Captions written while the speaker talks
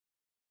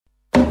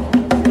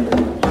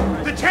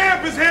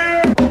champ is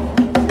here.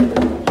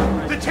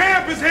 The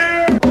champ is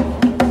here.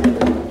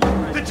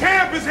 The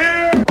champ is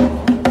here.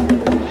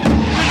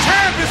 The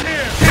champ is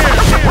here.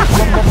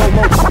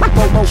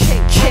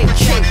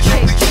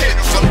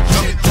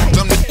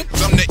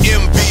 I'm the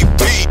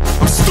MVP.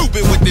 I'm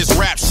stupid with this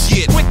rap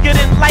shit. Quicker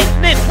than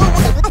lightning.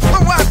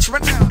 Watch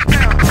right now.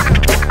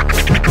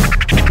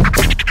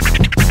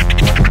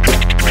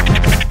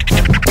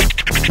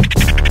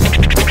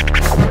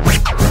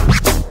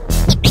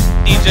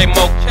 DJ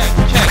Mo,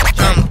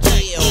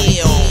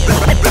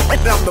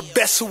 I'm the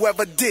best who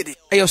ever did it.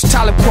 Hey yo, it's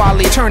Talib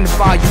Kweli, turn the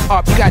volume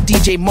up. You got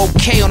DJ Mo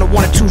K on the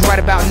 1 and 2s right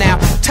about now.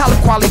 Talib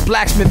Kweli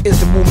Blacksmith is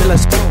the movement.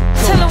 Let's go.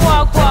 Tell him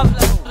walk, blah,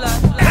 blah, blah.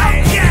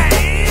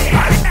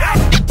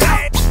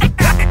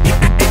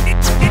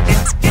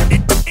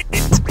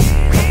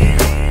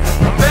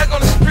 I'm back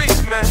on the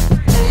streets, man.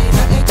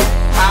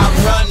 I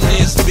run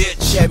this bitch.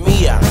 Check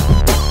me out.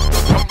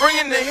 I'm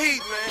bringing the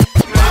heat, man.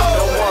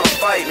 Don't wanna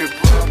fight me,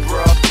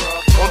 bro.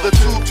 On the 2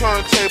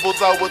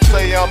 turntables, I would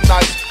say I'm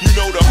nice. You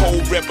know the whole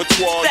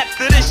repertoire.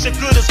 After this, your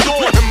good is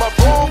gone. Am I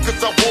wrong?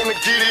 Cause I wanna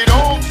get it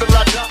on till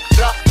I die.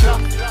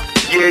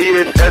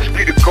 Yeah, it's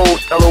SP the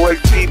Ghost,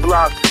 LOXT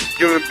Block.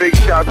 Giving big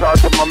shout out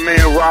to my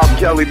man Rob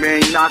Kelly,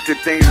 man. He knocking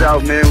things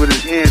out, man, with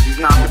his hands. He's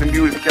knocking the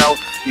music out.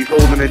 He's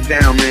holding it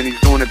down, man. He's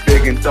doing it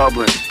big in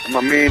Dublin. And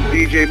my man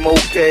DJ Mo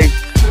K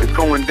is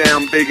going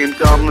down big in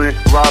Dublin.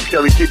 Rob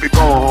Kelly, keep it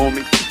going,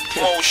 homie.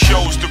 More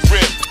shows to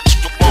rip.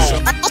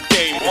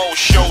 More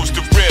shows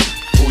to rip.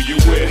 Who you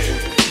with?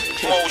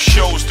 More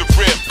shows to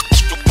rip.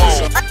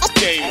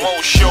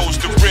 More shows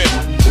to rip.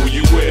 Who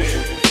you with?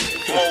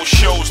 More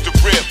shows to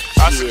rip.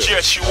 I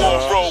suggest you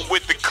all roll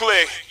with the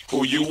click.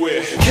 Who you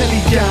with?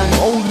 Kelly Gang,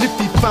 old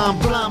Lippy fan,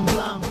 blam,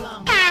 blam,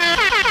 blam.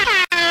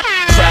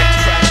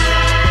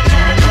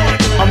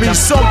 I mean,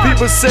 some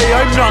people say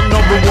I'm not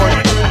number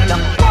 1.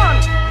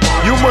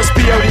 You must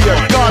be out of your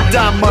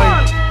goddamn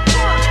mind.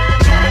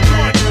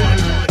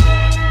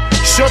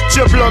 Shut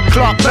your blood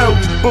clot mouth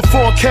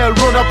before Kel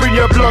run up in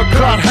your blood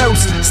clot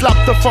house. Slap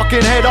the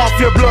fucking head off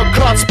your blood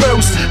clot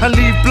spouse and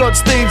leave blood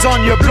stains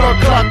on your blood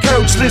clot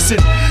couch. Listen,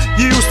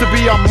 you used to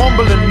be on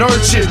mumbling nerd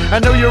shit,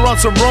 and now you're on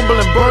some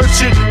rumbling bird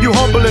shit. You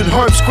humbling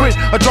herbs quit,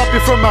 I drop you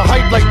from a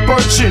height like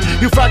bird shit.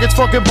 You faggots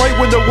fucking bite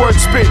when the word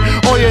spit.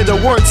 Oh yeah, the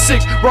word's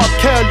sick. Rob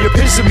Kel, you're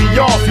pissing me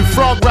off. You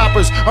frog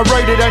rappers, I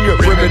write it and you're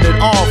ripping it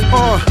off.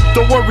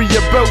 Don't worry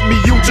about me,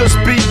 you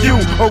just be you.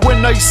 Or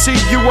when I see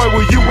you, I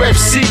will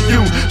UFC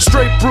you.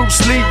 Straight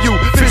Bruce Lee, you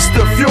fist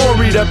of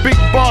fury. The big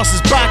boss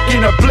is back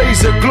in a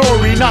blaze of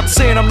glory. Not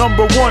saying I'm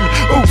number 1.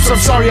 Oops, I'm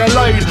sorry I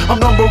lied. I'm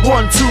number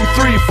 1, 2,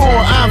 3, 4,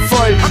 and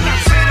 5. I'm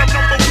not saying I'm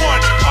number 1.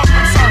 I'm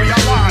sorry I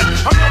lied.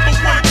 I'm number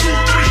 1, 2,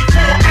 3,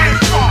 4,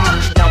 and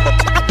 5. Number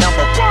one.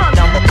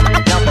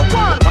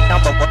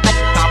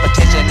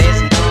 Competition is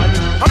none.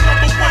 I'm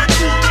number 1,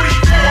 2,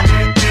 3, 4,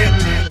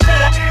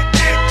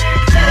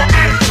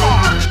 and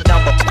 5.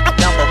 Number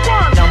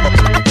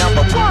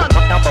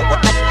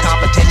one.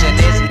 Competition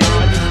is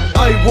none.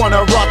 I wanna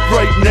rock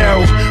right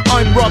now.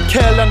 I'm Rob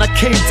Kel and I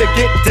came to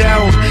get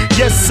down.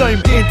 Yes, I'm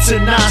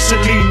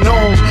internationally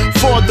known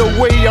for the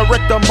way I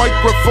wreck the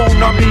microphone.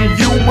 I mean,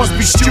 you must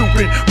be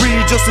stupid,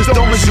 really just as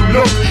dumb as you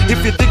look.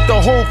 If you think the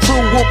whole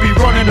crew will be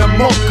running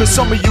amok, cause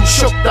some of you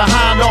shook the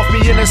hand off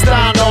me in a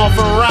standoff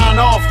and ran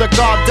off. The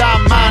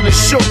goddamn man is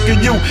shook,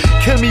 and you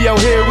kill me out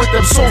here with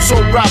them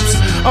so-so raps.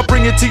 I'll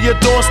bring it to your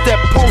doorstep,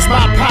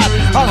 postman Pat.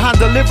 I'll hand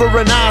deliver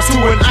an ass to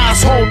an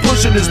asshole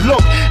pushing his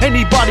luck.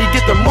 Anybody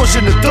get the mush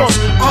in the dust?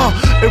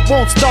 It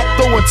won't stop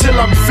though until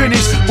I'm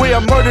finished. Way I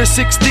murder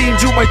 16s,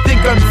 you might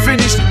think I'm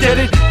finished. Get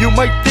it? You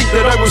might think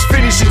that I was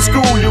finished in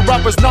school. You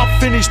rappers not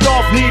finished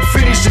off, need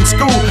finished in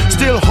school.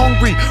 Still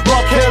hungry,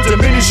 Rob Kel,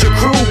 diminish your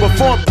crew.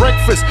 Before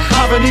breakfast,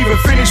 haven't even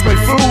finished my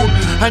food.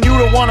 And you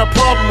don't want a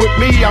problem with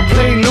me, I'm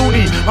plain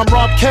loony. I'm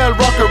Rob Kel,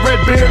 rock a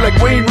red beard like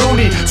Wayne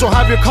Rooney. So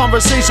have your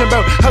conversation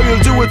about how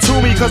you'll do it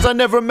to me, cause I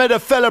never met a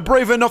fella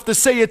brave enough to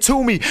say it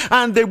to me.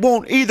 And they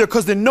won't either,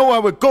 cause they know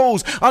how it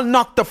goes. I'll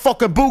knock the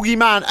fucking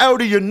boogeyman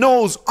out of your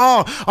nose.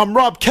 I'm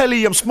Rob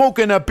Kelly, I'm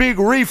smoking a big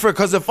reefer,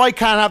 cause if I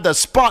can't have the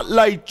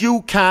spotlight,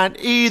 you can't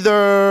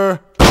either.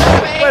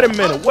 Wait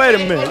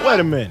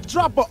a minute.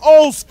 Drop an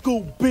old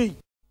school beat.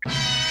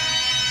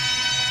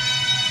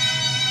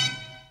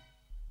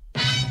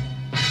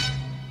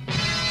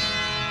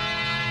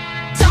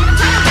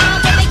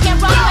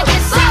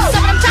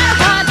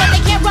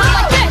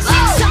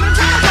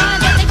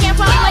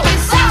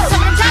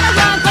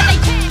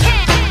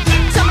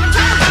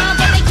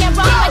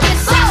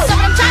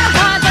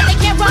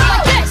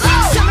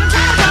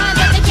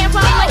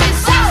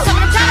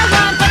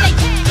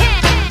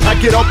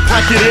 Get up,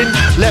 pack it in,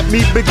 let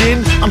me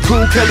begin. I'm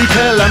cool Kelly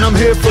Kel and I'm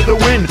here for the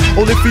win.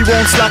 All if we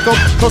won't slack up,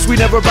 cause we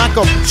never back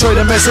up. Try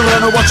to mess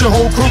around and watch your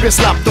whole crew get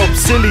slapped up.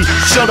 Silly,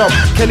 shut up,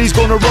 Kelly's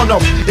gonna run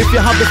up. If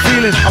you have the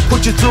feeling, I'll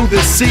put you through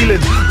this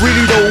ceiling.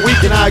 Really though, we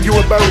can argue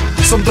about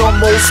some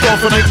dumb old stuff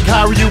and I can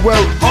carry you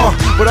out.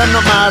 But I'm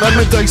not mad, I'm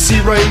a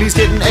Dicey Riley's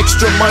getting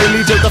extra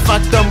mileage out the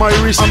fact I'm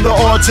Irish. I'm the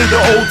R to the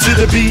O to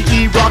the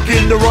B-E,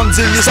 rockin' the runs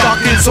in your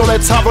stocking. So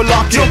let's have a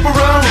lock in. Jump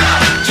around,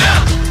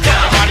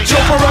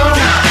 jump around,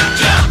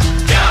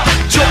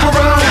 jump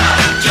around.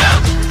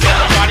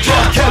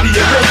 Drop Kelly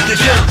and let you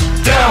get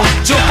down.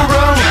 Jump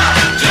around,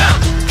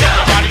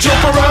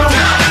 jump around,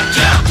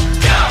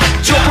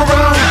 jump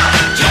around.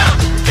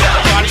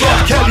 Drop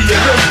Kelly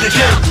and let you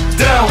get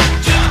down.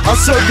 I'll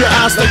serve your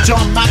ass like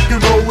John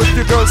McEnroe. If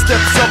your girl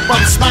steps up,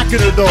 I'm smacking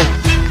her though.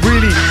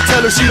 Really,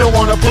 tell her she don't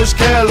wanna push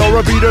Kel, or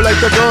I beat her like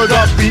the girl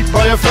got beat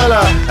by a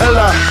fella.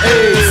 Ella,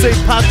 hey,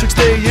 St.Patricks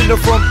Day in the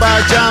front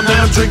bar jam, and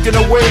I'm drinking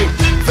away.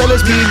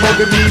 Fellas mean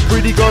mugging me,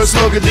 pretty girls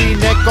slugging me,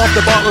 neck off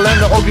the bottle and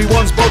the ugly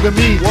ones bugging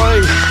me.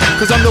 Why?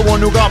 Cause I'm the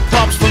one who got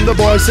props from the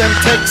boys,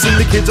 St.Patricks and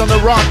the kids on the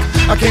rock.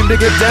 I came to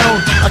get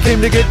down, I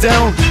came to get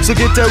down, so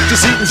get out your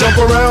seat and jump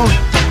around.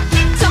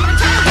 Some of them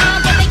try to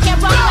run, but they can't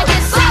run like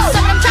this. Some of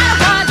them try to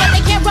run, but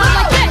they can't run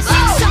like this.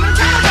 Some of them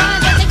try to run,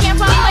 but they can't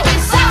run like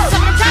this.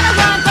 Some of them try to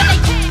run, but they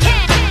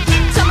can't.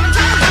 Some of them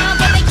try to run,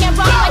 but they can't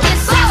run like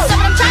this.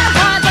 Some of them try to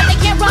run, but they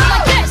can't run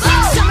like this.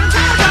 Some of them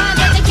try to run,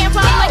 but they can't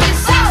run like this.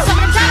 Some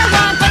of them try to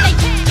run, but they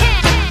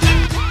can't.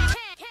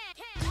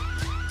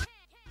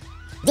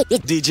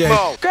 DJ.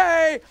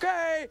 Okay.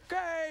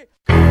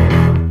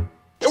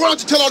 And why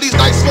don't you tell all these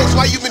nice folks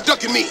why you've been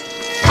ducking me?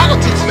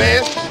 Politics,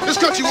 man. This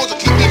country wants to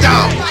keep me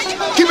down.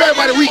 Keep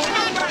everybody weak.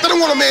 They don't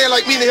want a man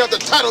like me to have the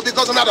title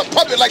because I'm not a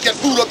puppet like that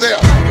fool up there.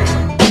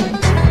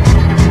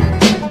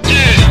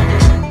 Yeah.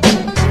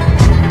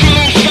 Good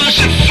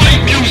old-fashioned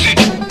fight music.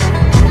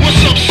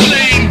 What's up,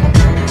 Slaine?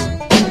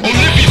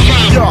 Olivia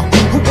found. Yeah,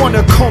 who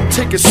wanna come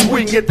take a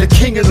swing at the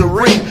king of the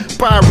ring?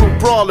 Barroom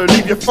brawler,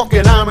 leave your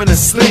fucking arm in a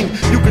sling.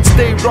 You can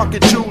stay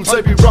rocking jewels,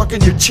 I be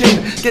rocking your chin.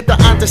 Get the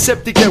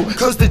antiseptic out,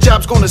 cause the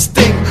jab's gonna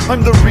sting.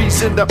 I'm the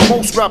reason that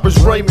most rappers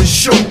rhyme is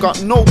shook.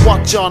 Got no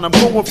watch on, I'm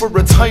going for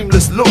a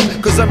timeless look.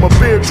 Cause I'm a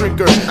beer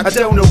drinker, I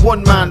down a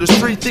one man. There's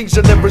three things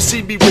you'll never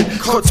see me with: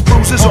 cuts,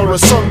 bruises, or a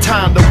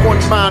suntan. The one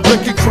man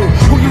wrecking crew,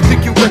 who you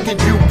think you reckon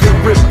you can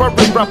rip? I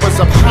rip rappers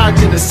up hard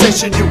in a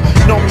session. You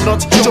numb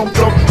nuts, jumped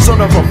up,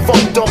 son of a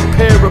fucked up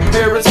pair of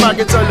parents.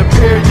 Maggots, I'll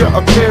impair your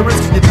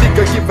appearance. You think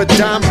I give a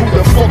damn who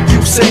the fuck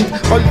you say?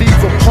 I'll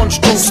leave a punch,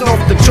 don't snuff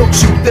the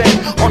jokes you then.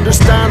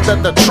 Understand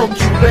that the truck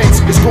you lent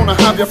is gonna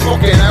have your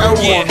fucking hour.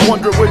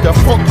 Wonder where the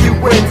fuck you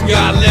went.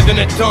 Yeah, I live in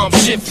a dump,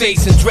 shit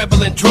facing,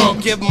 dribbling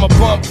drunk. Give him a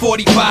bump,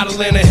 40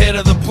 bottle in the head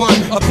of the blunt.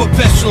 I put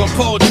petrol and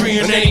poetry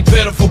in any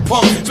pitiful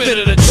punk.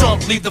 Spit of the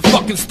trunk, leave the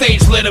fucking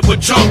stage littered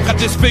with junk. I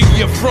disfigure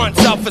your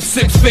fronts out for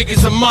 6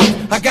 figures a month.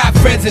 I got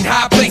friends in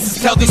high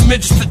places, tell these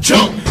midgets to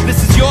jump.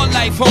 This is your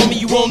life, homie,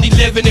 you only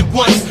living it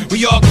once.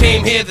 We all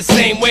came here the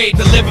same way,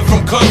 delivered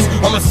from cunts.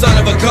 I'm a son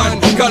of a gun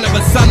of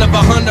a son of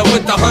a hunter,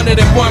 with 101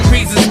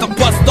 reasons to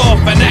bust off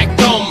and act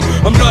dumb.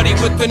 I'm nutty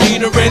with the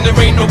Nina and there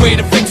ain't no way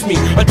to fix me.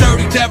 A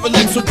dirty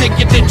derelict, so dig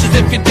your ditches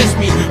if you diss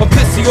me. I'm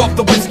pissy off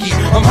the whiskey,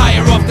 I'm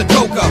higher off the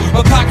coca.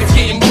 My pocket's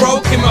getting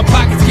broke and my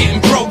pocket's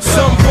getting broke.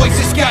 Some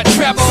voices got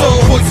travel,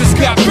 some voices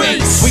got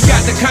bass. We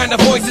got the kind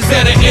of voices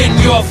that are in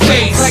your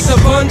face. Like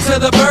the bun to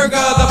the burger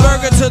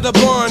to the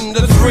bun,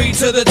 the 3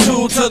 to the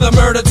 2 to the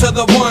murder to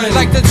the 1.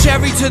 Like the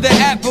cherry to the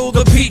apple,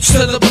 the peach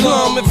to the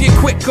plum. If you're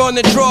quick on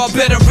the draw,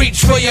 better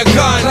reach for your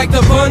gun. Like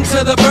the bun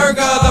to the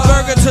burger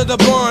to the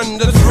bun,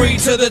 the 3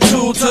 to the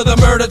 2 to the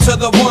murder to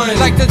the 1.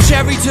 Like the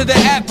cherry to the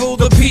apple,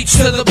 the peach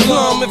to the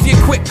plum. If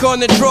you're quick on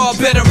the draw,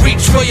 better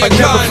reach for your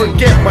gun. I never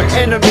forget my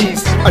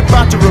enemies, I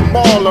batter them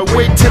all. I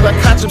wait till I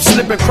catch him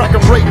slipping, crack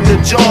him right in the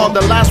jaw.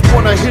 The last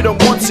one I hit him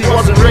once, he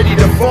wasn't ready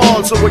to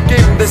fall, so I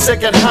gave him the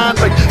second hand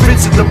like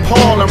Vincent de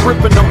Paul. I'm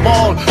ripping them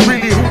all,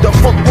 really who the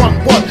fuck want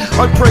what?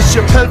 I press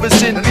your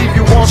pelvis in, leave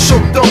you all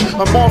shooked up.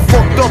 I'm all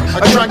fucked up,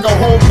 I drank a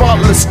whole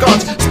bottle of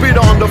scotch. Spit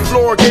on the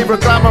floor, gave her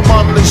glamour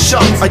model a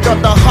shot. I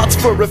got the hots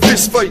for a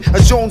fist fight,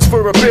 a Jones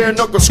for a bare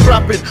knuckle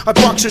scrapping. I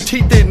box your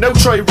teeth in, now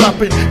try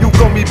rapping. You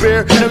gummy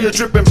bear, now you're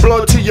dripping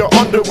blood to your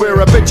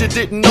underwear. I bet you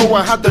didn't know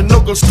I had the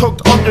knuckles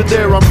tucked under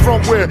there. I'm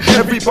from where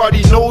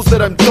everybody knows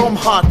that I'm dumb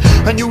hot,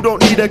 and you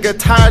don't need a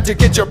guitar to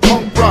get your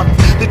punk rock.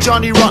 The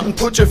Johnny Rotten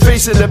put your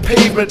face in the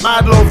pavement.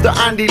 Mad love the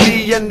Andy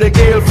Lee and the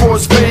Gale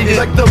Force faded.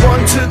 Like the bun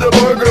to the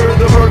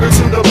burger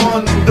to the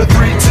bun, the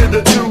 3 to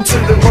the 2 to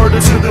the murder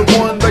to the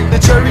 1. Like the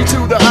cherry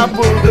to the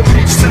apple, the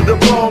peach to the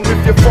plum.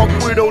 If you fuck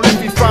with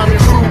Oliffy fam, your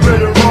crew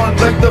better run.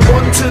 Like the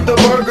bun to the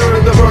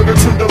burger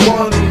to the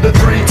 1, the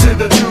 3 to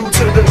the 2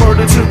 to the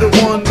murder to the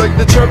 1. Like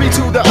the cherry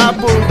to the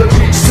apple, the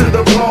peach to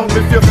the plum.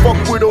 If you fuck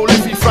with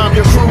Oliffy fam,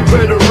 your crew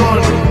better run.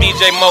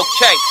 DJ Mo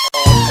K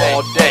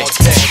all day.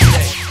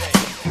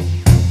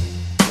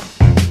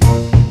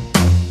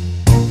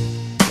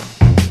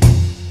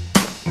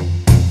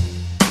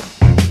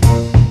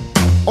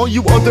 All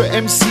you other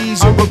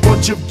MCs are a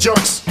bunch of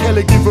jerks. Can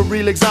I give a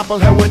real example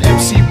how an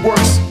MC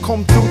works?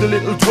 Come through the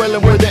little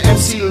dwelling where the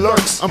MC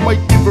lurks. I might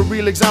give a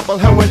real example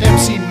how an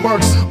MC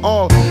murks.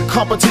 All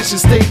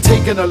competitions stay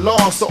taking a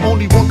loss. The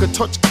only one could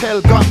touch Kel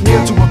got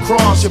nailed to a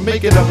cross. You're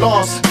making a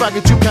loss,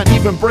 faggot, you can't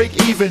even break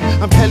even.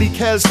 I'm Kelly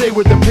Kel, stay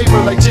with the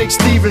paper like Jake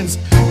Stevens.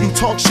 You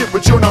talk shit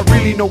but you're not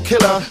really no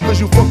killer,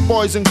 cause you fuck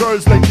boys and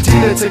girls like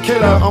Tina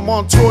Tequila. I'm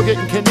on tour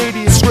getting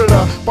Canadian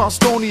Skrilla,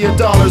 Bostonia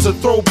dollars, a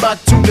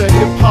throwback to the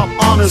hip hop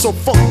honors. So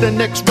fuck the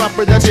next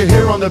rapper that you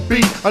hear on the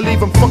beat. I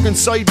leave him fucking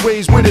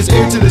sideways with his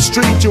ear to the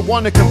street. You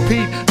wanna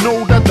compete,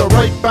 know that the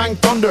right bang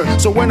thunder.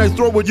 So when I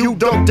throw it, you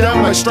duck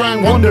down like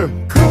Strang Wonder.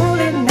 Cool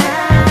it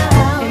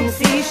now,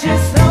 MC should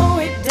slow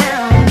it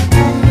down.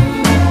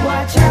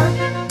 Watch out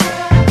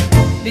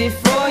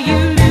before you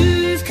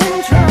lose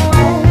control.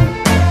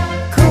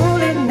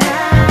 Cool it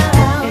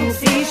now,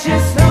 MC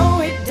should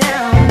slow it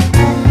down.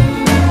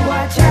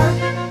 Watch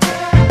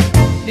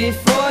out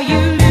before you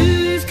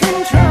lose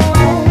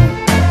control.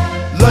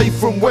 Live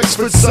from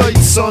Wexford side,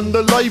 son,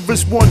 the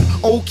livest one.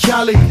 Oh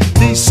Cali,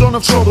 these son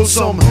of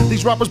troublesome.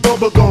 These rappers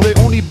bubblegum, they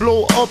only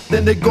blow up,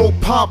 then they go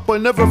pop.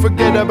 But never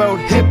forget about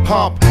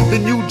hip-hop, the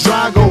new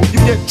Drago. You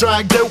get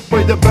dragged out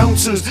by the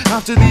bouncers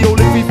after the old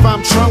Iffy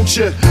fam trounce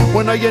ya.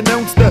 When I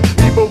announce that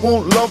people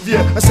won't love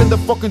ya, I send the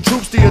fucking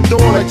troops to your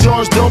door like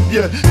George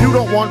W. You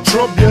don't want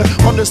trouble, ya.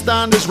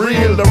 Understand it's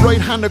real. The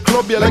right-hander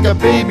club ya like a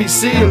baby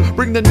seal.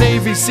 Bring the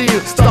Navy SEAL,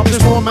 stop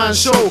this one-man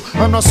show.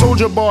 I'm not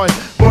soldier boy,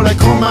 but I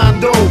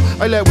commando.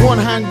 I let one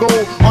hand go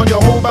on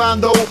your whole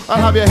band though.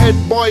 I'll have your head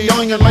boy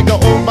young and like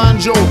an old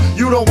banjo.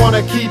 You don't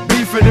wanna keep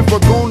beefing. If we're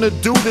gonna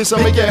do this,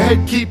 I'll make your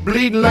head keep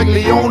bleeding like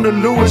Leona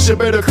Lewis. You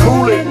better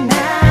cool it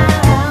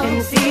now,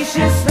 MC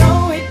should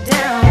slow it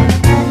down.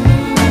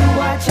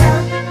 Watch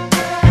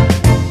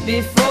out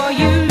before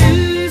you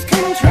lose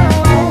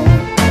control.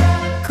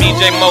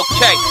 DJ Moke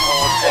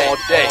all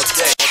day.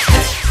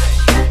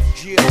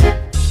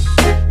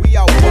 Yeah, we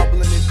out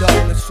bubbling and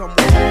doubling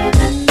somewhere.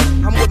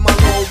 I'm with my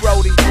little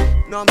roadie,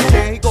 know what I'm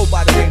saying? He go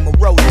by the name of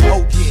Roadie,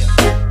 oh yeah.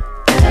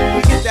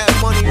 We get that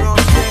money, you know what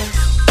I'm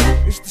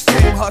saying? It's the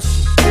same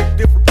hustle,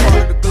 different part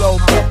of the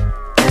globe,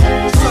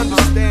 just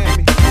understand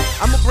me.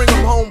 I'ma bring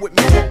him home with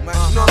me, man,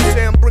 you know what I'm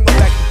saying? Bring him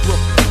back to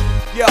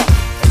Brooklyn.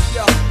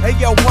 Yo, hey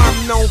yo,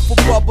 I'm known for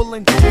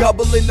bubbling,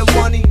 doubling the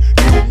money.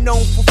 You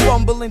known for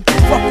fumbling,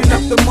 fucking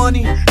up the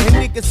money. And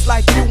niggas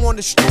like you on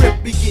the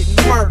strip be getting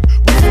murked.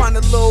 We find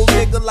a little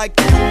nigga like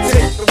you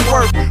take the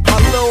work. My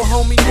little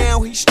homie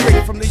now, he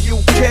straight from the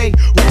UK.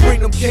 We'll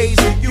bring them K's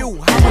to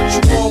you, how much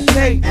you gon'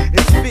 pay?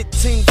 It's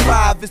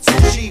 15.5, it's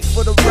a G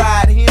for the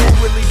ride. He don't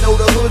really know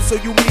the hood, so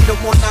you meet him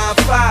on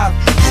 9.5.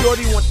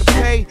 Shorty want to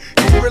pay,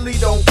 he really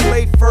don't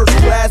play first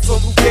class. So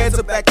who cares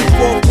back and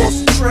forth,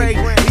 cross the tray.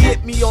 He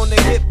hit me on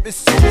the hip as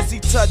soon as he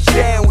touched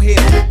down here.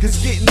 Cause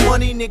getting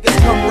money, niggas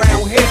come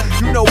round here.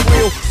 You know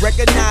real,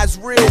 recognize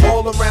real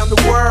all around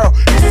the world.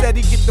 He said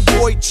he get the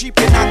boy cheap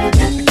and I can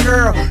get the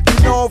girl.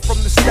 You know him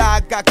from the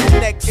side, got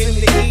connects in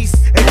the east.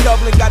 And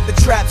Dublin got the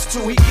traps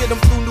too, he get them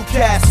through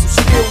Newcastle.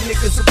 Still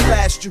niggas will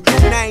blast you,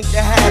 and I ain't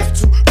to have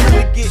to.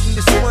 Really getting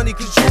this money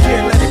cause you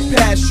can't let it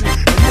pass you.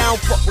 And now I'm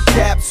fuck with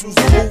capsules,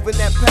 I'm moving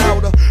that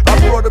powder. I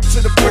brought him to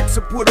the bricks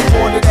and put him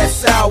onto that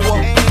sour.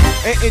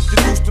 And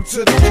introduced him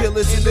to the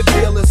killers and the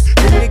dealers.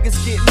 The niggas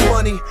getting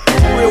money,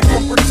 real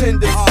from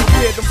pretenders.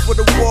 Prepare them for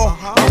the war,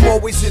 I'm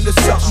always into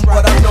something.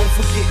 But I'm known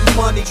for getting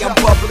money, I'm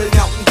bubbling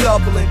out and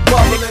doubling.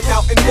 Bubbling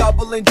out and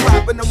doubling,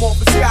 dropping them off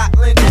of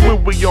Scotland.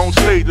 When we on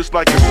stage, it's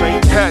like a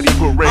St. Patty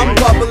parade. I'm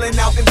bubbling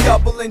out and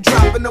doubling,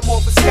 dropping them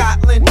off of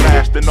Scotland.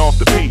 Blasting off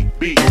the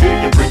beat,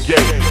 Digging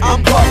Brigade.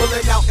 I'm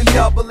bubbling out and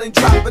doubling,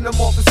 dropping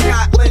them off of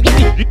Scotland.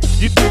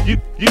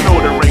 You know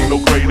there ain't no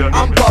greater.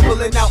 I'm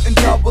bubbling out and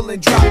doubling,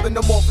 dropping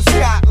them off of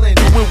Scotland.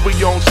 When we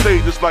on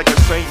stage, it's like a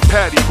St.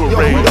 Patty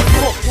parade. Yo, who the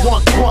fuck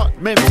want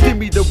what? Man, give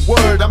me the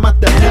word. I'm at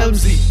the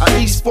Helmsy,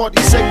 at East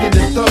 42nd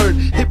and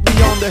 3rd. Hit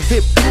me on the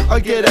hip, I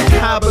get a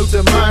cab out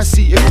to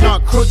Marcy. If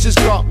not, Krutches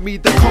got me,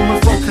 they're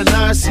coming from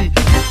Canarsie.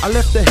 I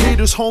left the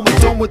haters home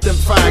and done with them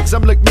fags.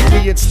 I'm like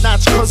Mickey and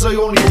Snatch, cause I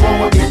only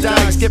run with me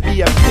dags. Get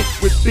me a pick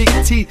with big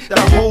teeth that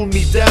hold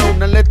me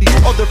down. And let these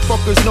other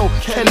fuckers know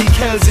Kelly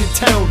Kel's in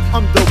town.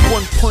 I'm the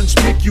one punch,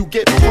 make you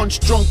get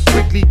punched drunk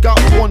quickly. Got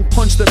one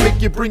punch that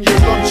make you bring your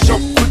lunch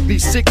up quickly.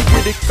 Sick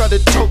with it, got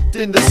it tucked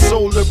in the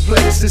solar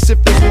plexus.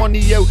 If there's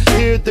money out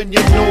here, then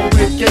you know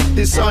we'll get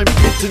this. I'm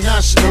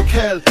international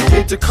Kel,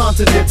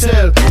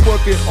 intercontinental,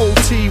 working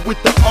OT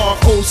with the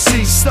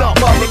ROC. Stop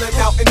bubbling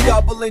out and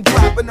doubling,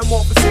 dropping them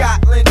off of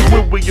Scotland.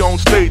 When we on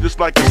stage, it's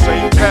like a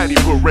St. Patty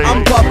parade.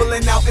 I'm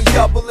bubbling out and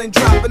doubling,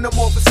 dropping them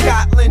off of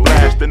Scotland.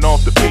 Blasting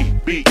off the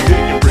beat,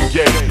 Digging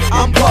Brigade.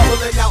 I'm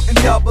bubbling out and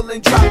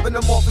doubling, dropping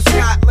them off of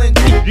Scotland.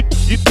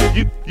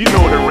 You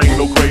know there ain't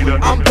no greater.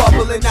 I'm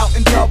bubbling out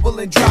and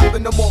doubling,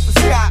 dropping them off of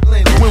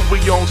Scotland. When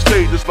we on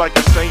stage, it's like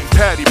a St.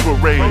 Patty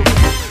parade.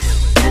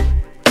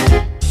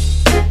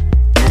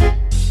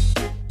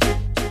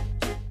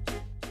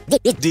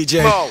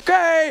 DJ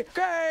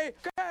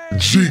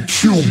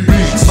GQ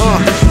Beats.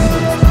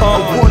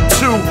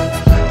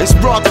 1-2. It's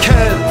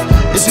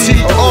Rockhead. It's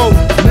T.O.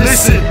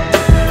 Listen.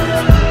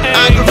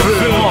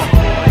 Aggravate.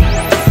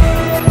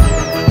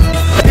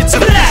 It's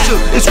official.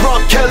 It's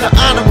Rockhead, an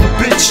animal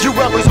bitch. You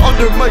rappers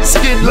under my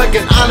skin like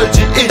an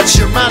allergy itch.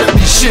 You're mad at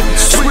me, shit.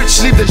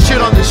 Switch, leave the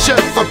shit on the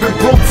shelf. I've been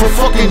broke broke for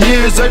fucking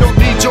years. I don't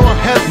need your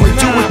help, we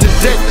do it to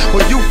death.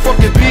 When you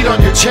fucking beat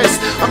on your chest.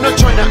 I'm not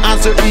trying to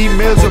answer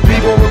emails or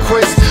people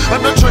requests.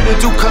 I'm not trying to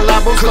do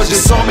collabos cause you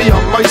saw me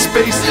on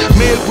MySpace.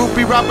 Male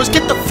groupie rappers,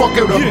 get the fuck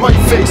out of my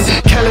face.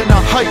 Kelly a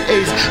high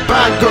A's,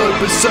 bad girl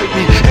beside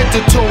me. Head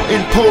to toe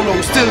in polo,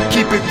 still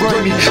keep it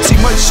grimy. See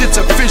my shit's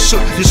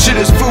official, your shit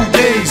is food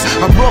days.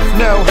 I'm rough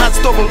now,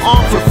 hats double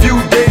on for a few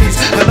days.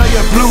 And I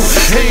have blue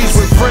haze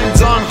with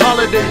friends on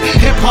holiday.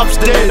 Hip hop's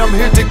dead, I'm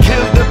here to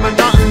kill the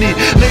monotony.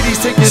 Ladies,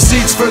 take your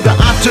seats for the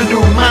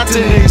afternoon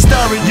matinee.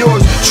 Starring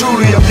yours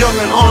truly, I'm young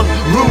and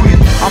unruly.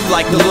 I'm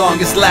like the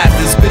longest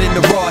lasting, spitting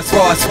the raw.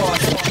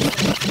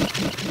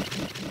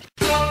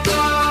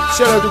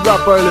 Shout out to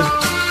Rap Island,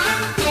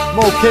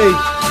 Mo-K.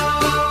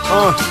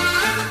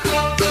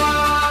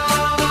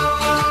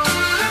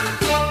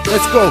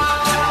 Let's go.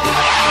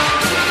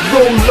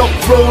 Roll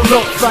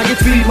up,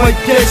 faggots be my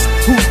guest.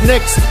 Who's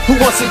next? Who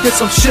wants to get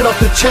some shit off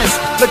the chest?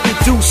 Like you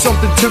do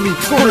something to me,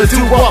 gonna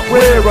do what,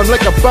 where? I'm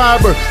like a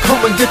barber,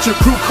 come and get your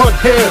crew cut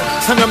hair.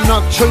 And I'm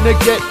not trying to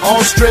get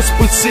all stressed,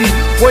 but see,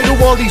 why do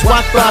all these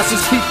whack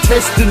bastards keep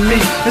testing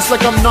me? It's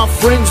like I'm not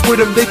friends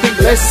with them, they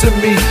think less of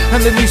me.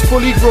 And then these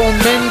fully grown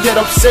men get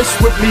obsessed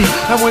with me.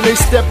 And when they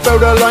step out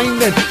of line,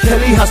 then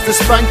Kelly has to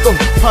spank them.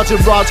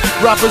 Project Raj,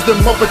 rappers, the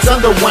Muppets and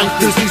the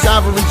wankers. These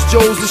average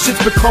Joes, the shit's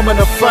becoming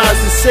a farce.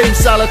 The same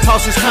salad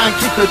tossers can't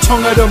keep their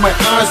tongue out of my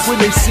ass when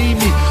they see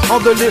me. All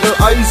their little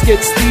eyes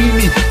get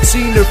steamy.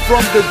 Seen it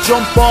from the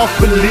jump off,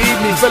 believe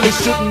me. Fellas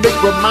shouldn't make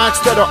remarks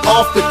that are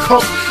off the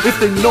cuff if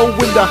they know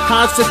when the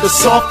heart's at the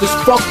softest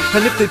fuck.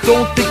 And if they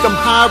don't think I'm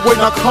hard, why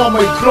not call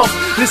my bluff?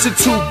 Listen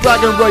to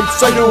bragging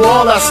rights, I know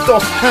all that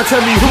stuff. And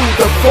tell me who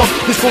the fuck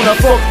is gonna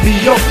fuck me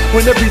up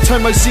when every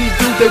time I see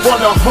dude they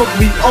wanna hug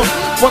me up.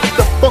 What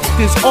the fuck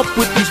is up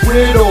with these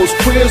weirdos?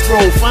 Queers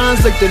bro,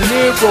 fans like De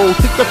Niro,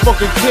 think I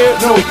fucking care?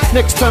 No,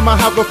 next time I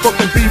have a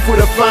fucking beef with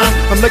a fan,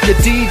 I'm like a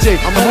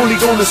DJ, I'm only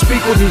gonna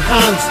speak with me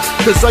hands.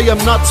 Cause I am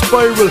not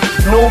spiral,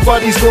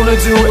 nobody's gonna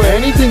do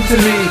anything to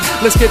me.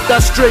 Let's get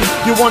that straight,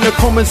 you wanna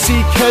come and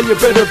see Kel, you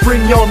better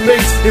bring your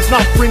mates. If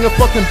not, bring a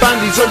fucking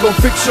bandies, I'm gonna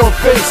fix your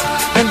face.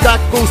 And that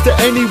goes to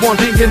anyone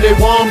thinking they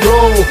want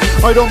roll.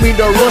 I don't mean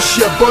to rush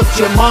you, but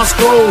you must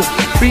go.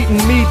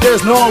 Beating me,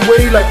 there's no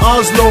way like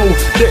Oslo.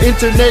 The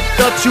internet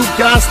got you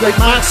gas like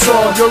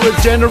Maxaw. You're a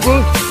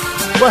general?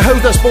 But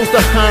how's that supposed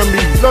to harm me?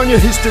 Learn your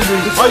history,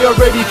 I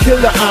already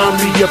killed the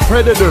army. A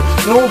predator,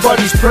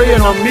 nobody's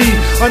preying on me.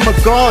 I'm a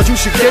god, you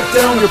should get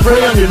down, you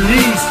pray on your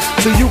knees.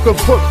 So you can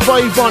put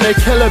 5 on a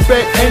killer,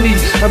 bet any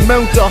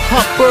amount of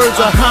hot birds,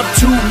 I have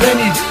too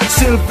many.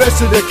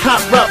 Sylvester the cat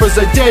rappers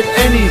are dead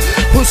any.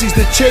 Pussies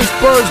that chase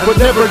birds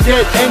but never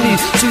get any.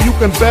 So you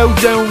can bow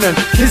down and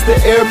kiss the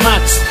Air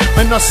Max.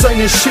 I'm not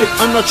signing shit,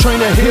 I'm not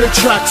trying to hear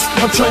tracks,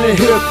 I'm trying to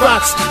hear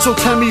facts. So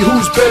tell me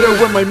who's better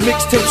when my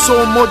mixtape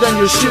sold more than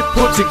your shit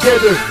put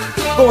together.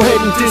 Go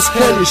ahead and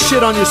discount your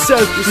shit on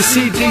yourself. The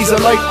CDs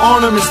are like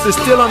ornaments, they're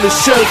still on the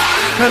shelf.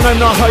 And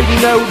I'm not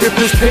hiding out if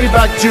there's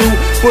payback due,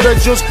 but I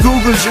just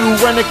googled you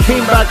when it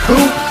came back who?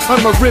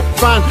 I'm a Rip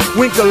Van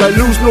Winkle, I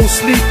lose no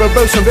sleep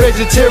about some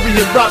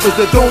vegetarian rappers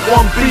that don't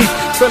want beef.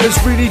 Fellas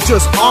really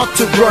just ought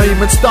to rhyme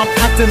and stop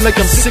acting like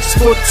I'm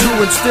 6'2"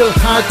 and still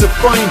hard to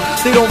find.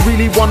 They don't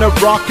really wanna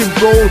rock and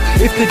roll.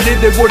 If they did,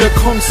 they would've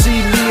come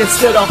see me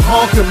instead of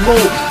hawk and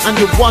mow. And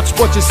you watch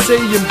what you're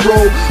saying,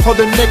 bro, or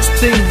the next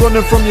thing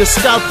running from your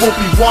scalp won't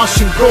be wash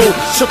and go.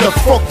 Shut the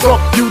fuck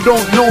up, you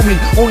don't know me.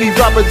 Only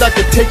rapper that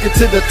can take it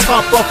to the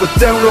top off of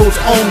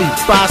downloads only,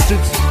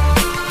 bastards.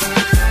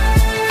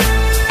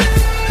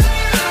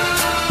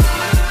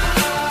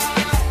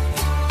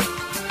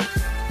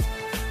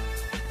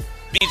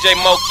 DJ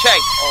Mo-K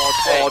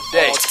all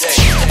day.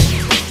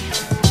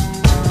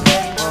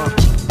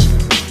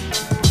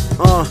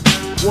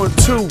 1,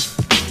 2,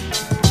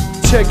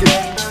 check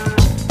it.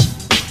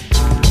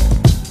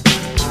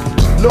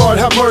 Lord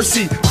have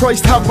mercy,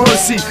 Christ have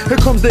mercy. Here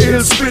comes the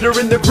ill spitter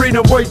in the green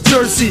and white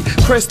jersey.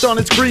 Crest on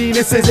its green,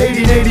 it says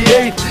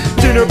 1888.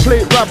 Dinner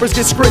plate rappers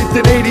get scraped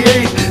in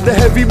 88. The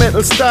heavy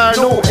metal star,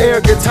 no air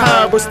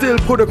guitar, but still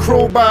put a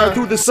crowbar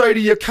through the side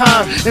of your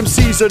car.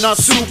 MCs are not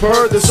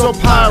super, they're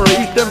subpar.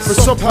 I eat them for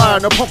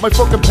subpar, now pump my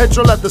fucking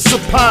petrol at the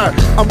subpar.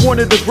 I'm one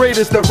of the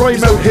greatest that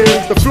rhyme out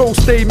here. The flow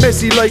stay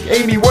messy like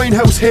Amy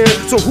Winehouse hair.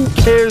 So who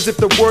cares if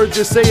the words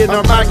you're saying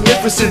are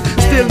magnificent?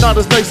 Still not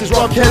as nice as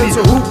Rock Kelly,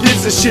 so who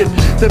gives a shit?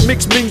 The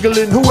mix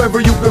mingling, whoever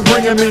you can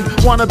bring them in.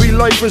 Wannabe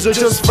lifers are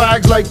just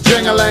fags like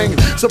Jengalang.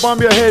 So bomb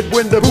your head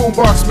when the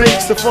boombox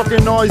makes the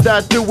fucking noise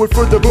that do it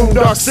for the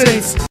Boondock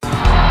Saints.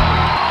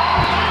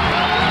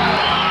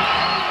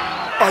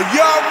 Are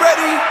y'all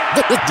ready?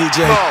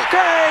 DJ.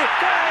 Okay.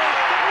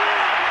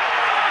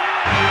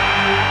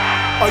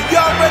 Are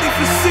y'all ready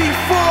for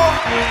C4?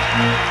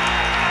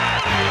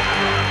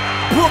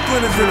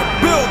 Brooklyn is in the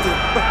building.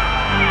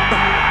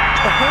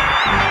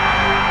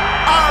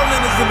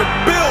 Ireland is in the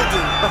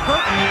building.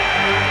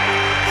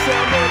 Say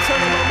I'm gonna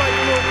turn on my mic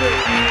a little bit.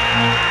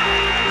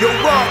 Yo,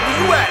 Rob, where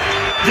you at?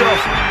 Yo.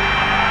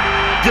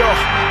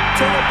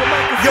 Turn up the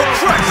microphone. Yo,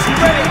 Krutch, you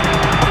ready?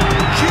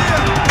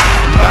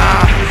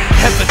 Yeah.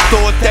 Ever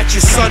thought that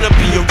your son would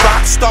be a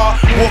rock star?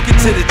 Walk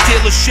into the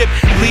dealership,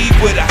 leave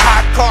with a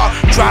hot car,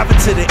 driving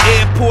to the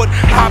airport,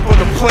 hop on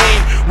a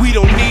plane. We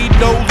don't need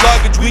no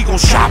luggage, we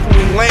gon' shop when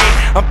we land.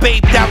 I'm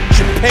babed out in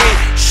Japan,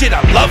 shit,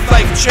 I love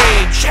life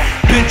change.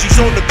 Benji's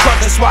on the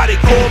crutch, that's why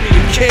they call me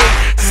the king.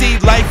 See,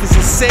 life is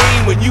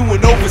insane when you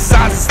in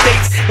oversized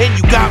estates, and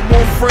you got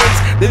more friends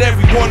than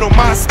everyone on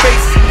my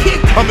space.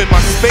 Can't come in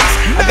my space,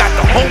 I got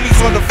the homies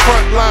on the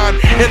front line,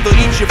 and they'll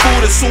eat your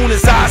food as soon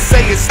as I say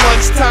it's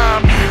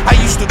lunchtime. I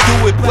used to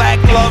do it, black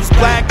gloves,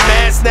 black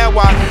mask. Now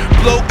I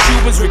blow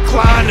Cubans,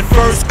 recline in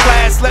first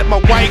class. Let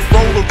my wife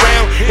roll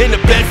around in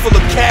a bed full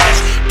of cash.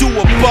 Do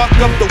a buck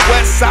up the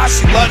west side,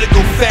 she love to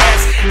go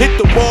fast. Hit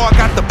the mall, I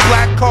got the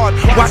black card,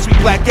 watch me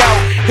black out.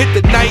 Hit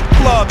the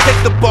nightclub, hit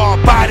the bar,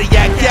 body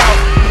act out.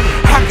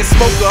 I can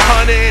smoke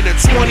 100 in a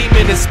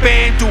 20-minute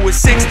span. Do it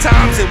 6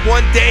 times in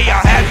one day,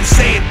 I'll have you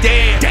saying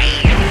damn.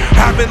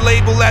 I've been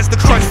labeled as the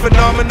crunch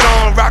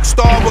phenomenon,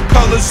 Rockstar with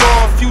colors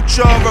on,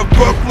 future of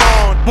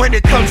Brooklyn. When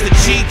it comes to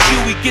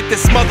GQ, we get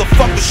this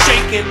motherfucker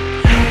shaking,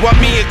 while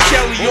me and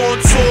Kelly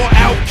on tour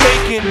out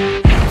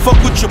caking.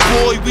 Fuck with your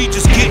boy, we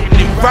just getting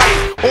it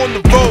right. On the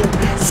road,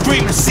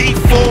 screaming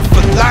C4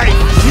 for life.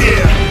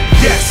 Yeah,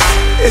 yes,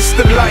 it's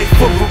the life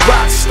of a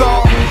rock star.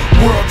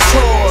 World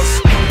tours,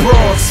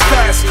 bras,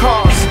 fast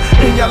cars,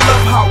 and y'all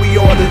love how we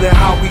order and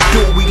how we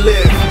do, we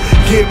live.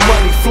 Get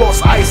money,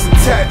 floss, ice, and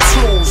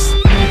tattoos.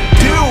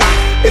 Dude,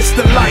 it's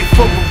the life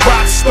of a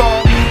rock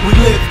star. We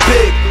live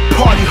big,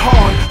 party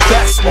hard,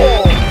 that's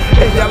all.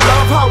 And y'all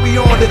love how we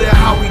order and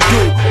how we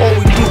do. All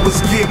we do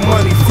is get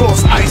money,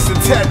 floss, ice, and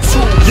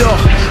tattoos. Yo,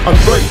 I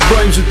write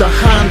rhymes with the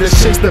hand that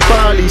shakes the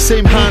body,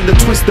 same hand that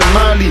twists the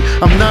Mali.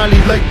 I'm gnarly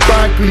like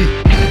Bagley,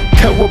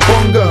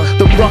 Cowabunga,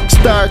 the rock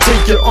star,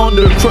 take you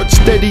under. Crutch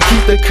steady,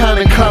 keep the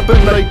cannon clapping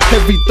like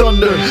heavy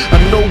thunder.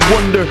 And no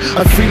wonder,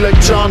 I feel like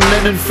John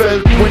Lennon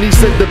felt when he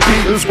said the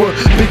Beatles were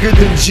bigger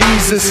than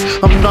Jesus.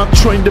 I'm not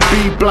trying to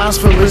be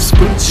blasphemous,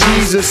 but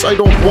Jesus, I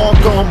don't walk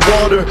on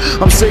water.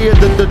 I'm saying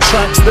that the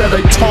tracks that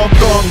I talk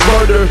on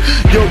murder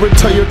your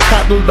entire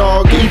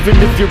catalog. Even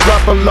if you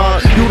rap a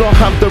lot, you don't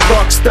have the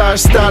rock star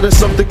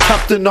status of the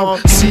captain on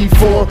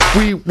C4.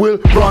 We will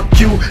rock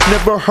you,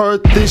 never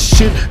heard this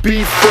shit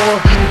before.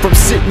 From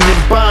sitting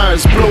in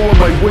bars, blowing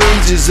my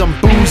wages, I'm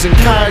boozing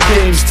card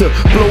games to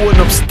blowing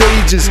up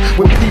stages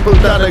with people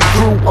that I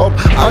grew up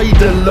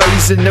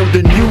idolizing. Now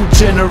the new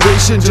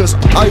generation just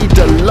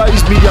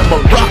idolize me, I'm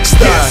a rock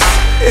star. Yes,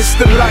 it's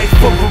the life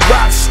of a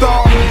rock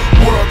star.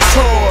 World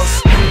tours,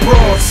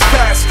 bras,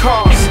 fast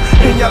cars,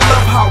 and y'all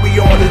love how we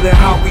order and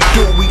how we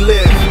do, we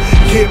live.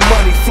 Get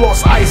money,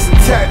 floss, ice, and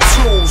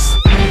tattoos.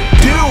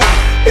 Dude,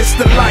 it's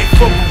the life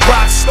of a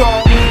rock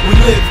star. We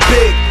live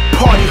big,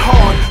 party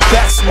hard,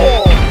 that's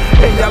all.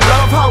 And y'all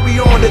love how we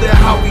on it and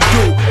how we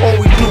do. All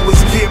we do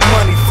is get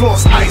money,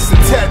 floss, ice, and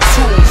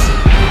tattoos.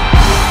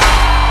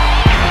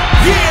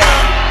 Yeah.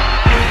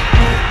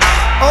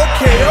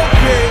 Okay,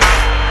 okay.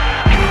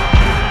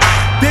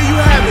 There you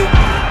have it.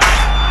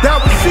 That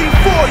was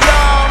C4,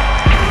 y'all.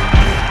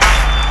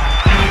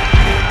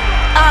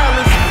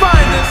 Ireland's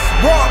finest,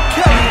 Raw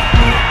Kelly.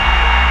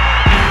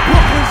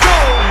 Brooklyn's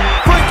own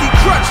Frankie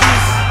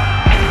Krutches.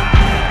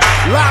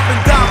 Live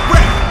and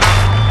direct.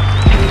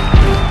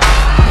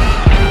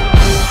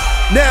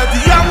 Now, do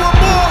y'all want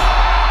more?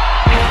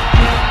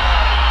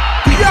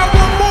 Do y'all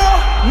want more?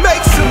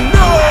 Make some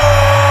noise!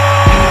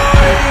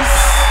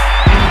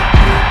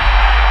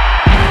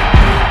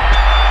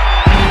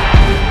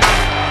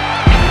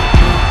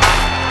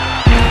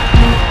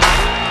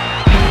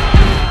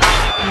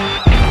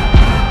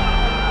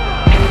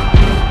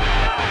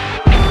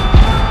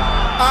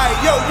 Alright,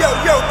 yo,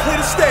 clear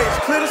the stage,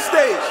 clear the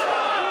stage.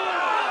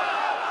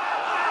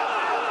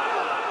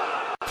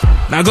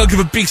 Now I gotta give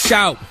a big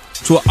shout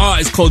to an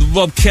artist called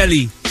Rob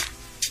Kelly,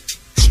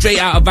 straight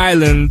out of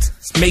Ireland,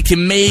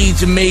 making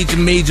major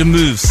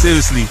moves,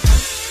 seriously.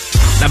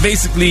 Now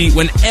basically,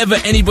 whenever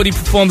anybody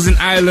performs in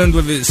Ireland,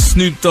 whether it's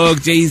Snoop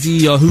Dogg,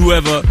 Jay-Z or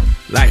whoever,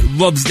 like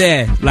Rob's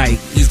there, like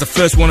he's the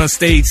first one on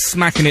stage,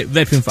 smacking it,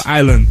 repping for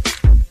Ireland.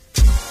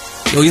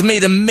 Yo, he's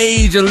made a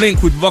major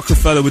link with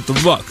Rockefeller with The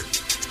Rock.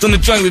 He's done a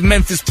joint with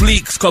Memphis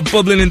Bleek, it's called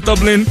Bubblin in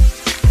Dublin.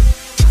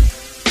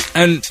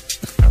 And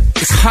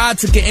it's hard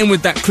to get in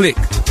with that clique.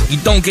 You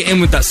don't get in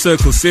with that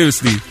circle,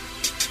 seriously.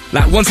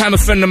 Like one time a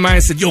friend of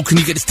mine said, yo, can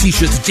you get this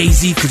t-shirt to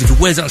Jay-Z, because if he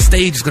wears it on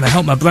stage it's gonna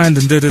help my brand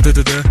and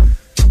da-da-da-da-da.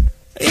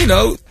 You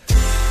know,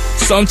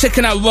 so I'm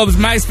checking out Rob's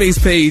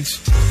MySpace page.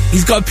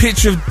 He's got a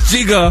picture of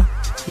Jigga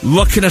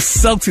rocking a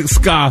Celtic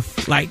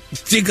scarf, like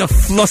Jigga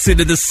flossing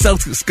in a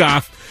Celtic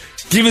scarf,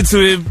 given to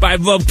him by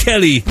Rob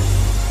Kelly.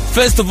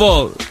 First of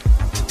all,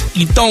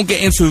 you don't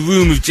get into a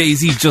room with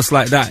Jay-Z just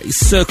like that. His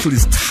circle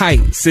is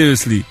tight,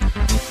 seriously.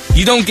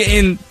 You don't get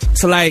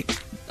into like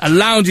a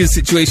lounging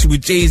situation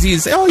with Jay-Z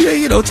and say, oh yeah,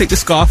 you know, take the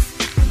scarf.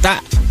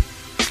 That,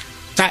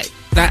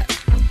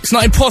 it's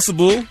not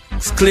impossible.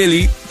 It's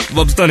clearly,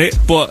 Rob's done it,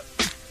 but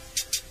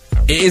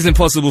it is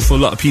impossible for a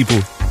lot of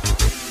people.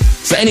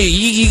 So anyway,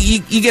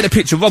 you get a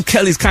picture. Rob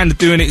Kelly's kind of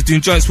doing it. He's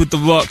doing joints with The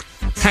Rock,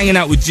 hanging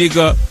out with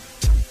Jigga,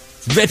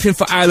 repping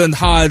for Ireland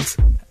hard,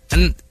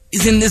 and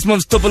he's in this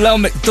month's Double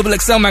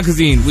XL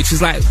magazine, which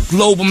is like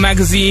global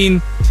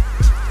magazine.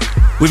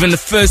 Within the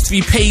first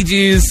 3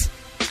 pages,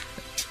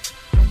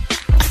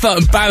 I felt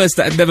embarrassed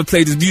that I'd never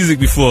played his music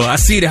before. I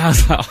see it, I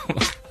was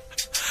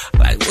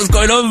like, what's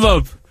going on,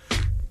 Rob?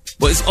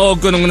 But it's all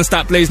good. I'm gonna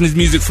start blazing his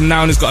music from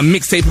now on. He's got a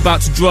mixtape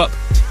about to drop.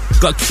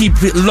 Got to keep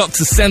it locked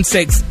to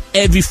Semtex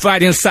every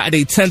Friday and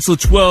Saturday, 10 till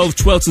 12,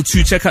 12 till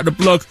 2. Check out the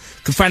blog. You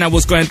can find out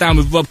what's going down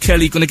with Rob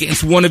Kelly. Gonna get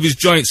into one of his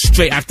joints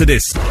straight after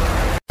this.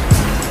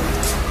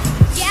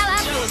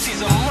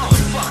 Jealousy's a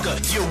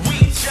motherfucker. You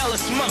weak,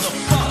 jealous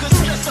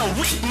motherfuckers. Just a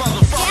weak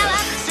motherfucker.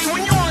 See,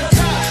 when you're on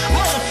top,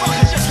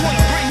 motherfuckers just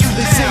wanna bring you down.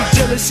 They say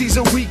jealousy's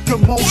a weak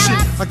emotion.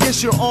 I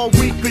guess you're all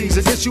weaklings.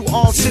 I guess you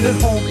all sit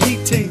at home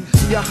eating.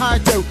 You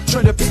hide out,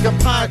 trying to pick a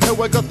pie. How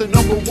I got the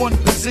 #1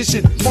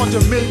 position.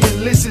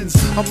 400,000,000 listens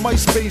on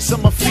MySpace.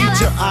 I'm a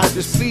feature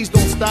artist. Please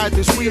don't start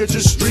this. We are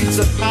just streets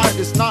apart.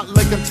 It's not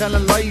like I'm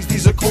telling lies.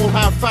 These are cold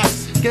hard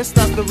facts. Guess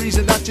that's the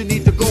reason that you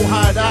need to go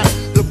hard at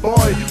the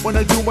boy when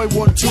I do my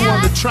 1-2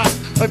 on the track.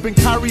 I've been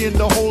carrying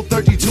the whole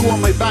 32 on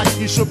my back.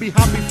 You should be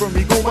happy for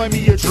me. Go buy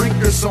me a drink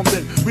or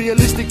something.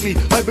 Realistically,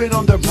 I've been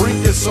on the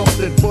brink of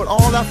something. But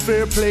all that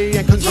fair play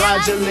and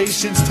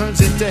congratulations turns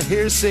into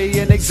hearsay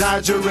and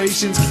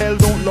exaggerations. Kel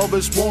don't love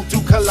us, won't do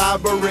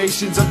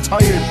collaborations. I'm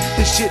tired,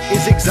 this shit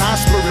is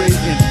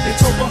exasperating. They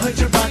talk behind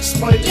your back,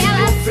 smile in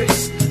your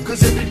face,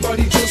 cause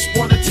everybody just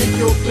wanna take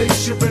your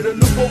place. You better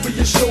look over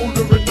your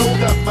shoulder and know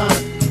that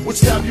man would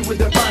stab you in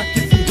the back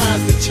if he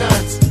has the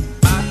chance.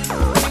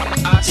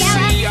 I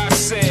see, I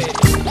said.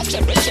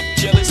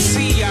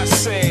 Jealousy, I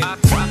said.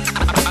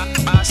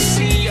 I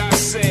see, I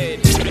said.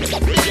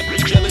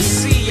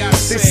 Jealousy, I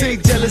said. They say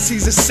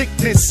jealousy's a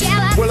sickness.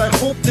 Well, I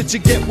hope that you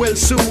get well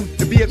soon.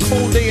 It'll be a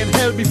cold day in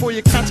hell before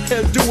you catch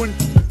Kel doing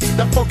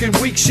that fucking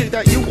weak shit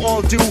that you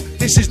all do.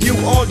 This is new.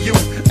 All you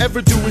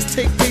ever do is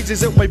take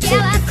pages out my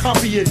book and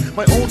copy it.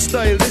 My own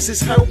style, this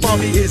is how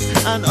Bobby is.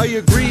 And I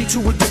agree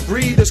to a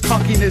degree there's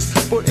cockiness,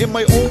 but in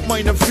my own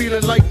mind I'm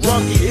feeling like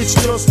Rocky. It's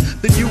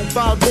just the new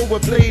Balboa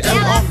played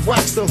out on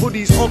wax. The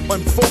hoodie's up,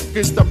 I'm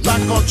focused, I'm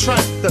back on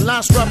track. The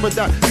last rapper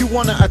that you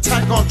wanna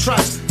attack on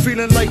tracks.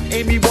 Feeling like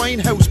Amy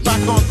Winehouse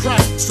back on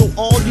crack. So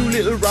all you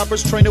little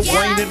rappers trying to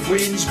whine and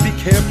whinge, be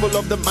careful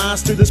of the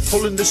master that's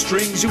pulling the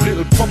strings. You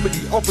little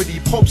puppety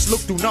uppity pups,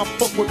 look, do not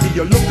fuck with me.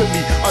 You look at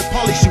me, I'll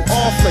polish you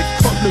off like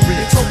cutlery.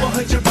 They talk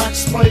behind your back,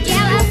 smile in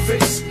your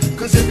face,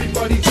 cause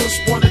everybody just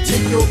wanna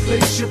take your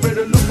place. You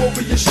better look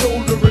over your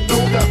shoulder and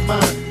know that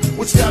man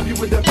would stab you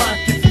in the back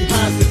if he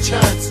has the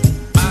chance.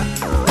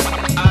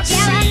 I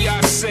see,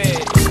 I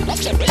said.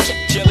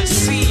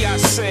 Jealousy, I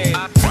said.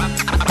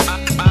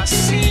 I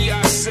see,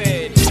 I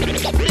said.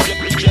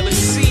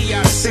 Jealousy,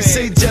 I said. They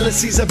say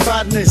jealousy's a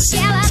badness,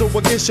 so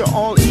I guess you're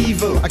all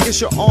evil. I guess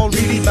you're all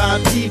really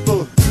bad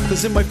people.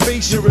 Cause in my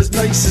face you're as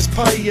nice as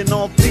pie, and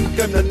all think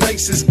I'm the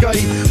nicest guy.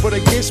 But I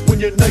guess when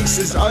you're nice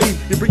as I,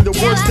 you bring the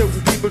worst out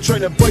in people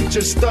trying to bite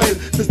your style,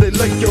 cause they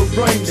like your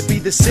rhymes. It be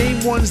the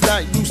same ones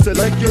that used to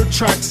like your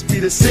tracks, be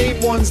the same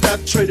ones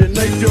that try to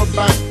knife your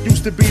back.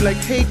 Used to be like,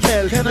 hey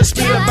Kel, can I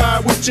spit a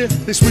bar with you?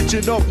 They switch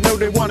it up, now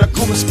they wanna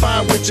come and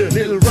spar with you.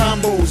 Little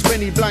Rambos,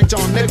 Benny Blank,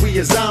 John Negri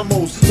as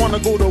Amos. Wanna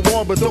go to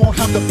war but don't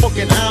have the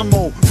fucking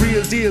ammo.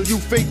 Real deal, you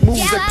fake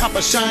moves like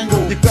Papa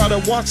Shango. You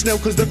gotta watch now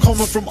cause they're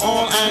coming from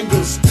all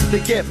angles. They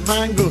get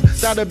mangled,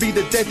 that'll be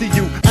the death of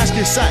you. Ask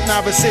your sat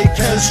nav and say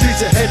Kel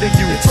Street's ahead of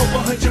you. They talk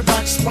behind your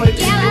back, smile in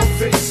your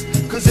face,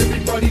 cause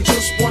everybody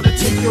just wanna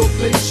take your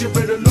place. You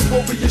better look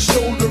over your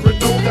shoulder and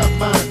know that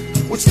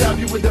man would stab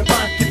you in the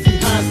back if he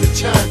has the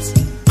chance.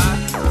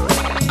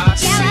 I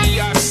see,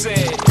 I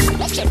said.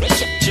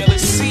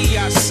 Jealousy,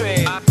 I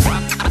said.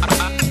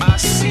 I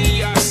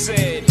see, I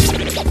said.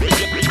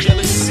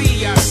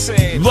 Jealousy, I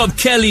said. Rob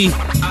Kelly,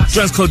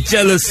 joint's called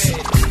Jealous.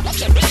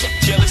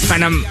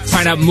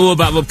 Find out more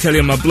about Rob Kelly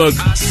on my blog.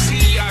 I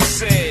see, I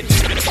said.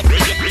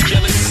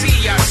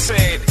 Jealousy, I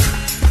said.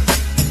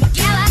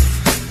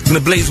 Gonna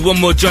blaze one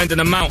more joint,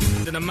 then I'm out.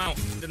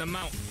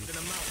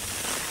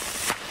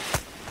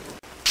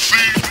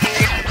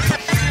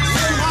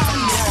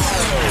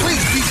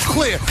 Please be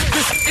clear,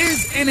 this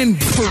is an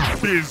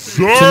intrusion.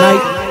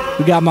 Tonight,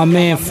 we got my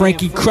man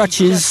Frankie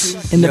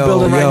Krutches in the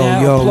building right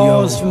now.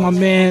 Applause for my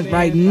man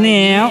right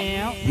now.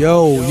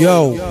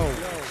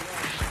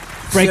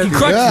 Frankie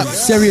Krutches.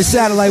 Serious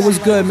Satellite, what's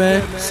good,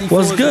 man?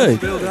 What's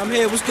good? I'm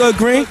here. What's good,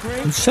 Green?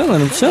 I'm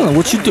chilling.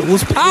 What you do?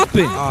 What's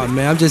popping? Oh,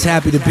 man, I'm just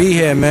happy to be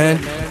here, man.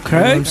 Okay. You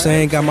know what I'm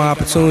saying? Got my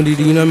opportunity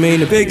to, you know what I mean?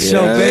 The big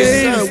show,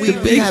 baby. We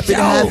be happy to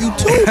have you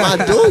too, my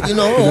dude. You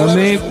know what I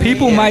mean?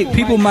 People might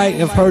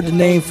have heard the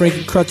name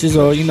Frankie Krutches,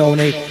 or you know, when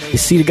they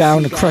see the guy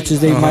on the crutches,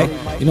 they might,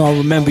 you know,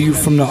 remember you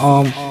from the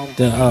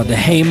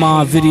Hey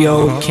Ma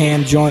video,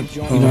 Cam joint,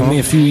 you know what I mean,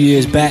 a few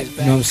years back, you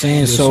know what I'm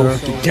saying? Yes, so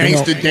the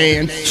gangster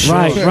dance.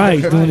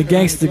 Right, doing the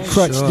gangster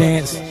crutch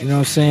dance, you know what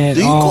I'm saying?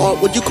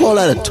 Would you call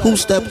that a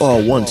 2-step or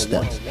a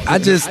 1-step?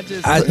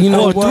 You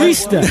know what?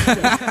 3-step.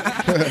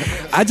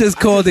 I just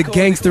called it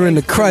gangster in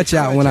the crutch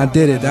out when I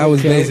did it. That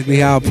was basically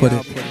how I put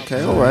it.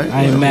 Okay, all right.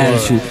 I ain't mad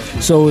at you.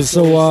 So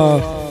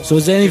So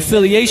is there any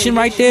affiliation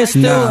right there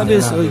still? Nah, You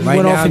right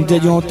went now, off and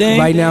did your own thing?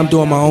 Right now I'm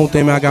doing my own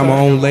thing, man. I got my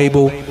own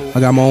label. I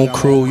got my own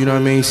crew, you know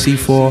what I mean?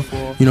 C4,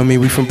 you know what I mean?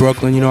 We from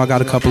Brooklyn, you know, I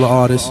got a couple of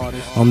artists.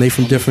 They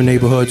from different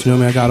neighborhoods, you know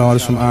what I mean? I got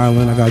artists from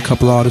Ireland. I got a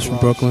couple of artists from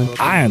Brooklyn.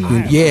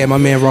 Ireland? Yeah, my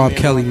man Rob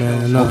Kelly,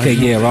 man. Okay,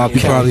 yeah, Rob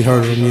Kelly. You probably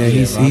heard of him, yeah.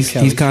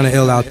 He's kind of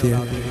ill out there.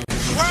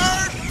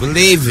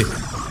 Believe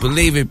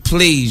it,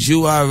 please.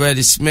 You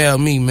already smell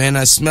me, man.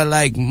 I smell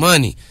like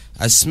money.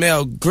 I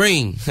smell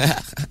green.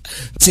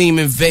 Team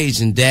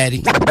Invasion,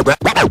 daddy.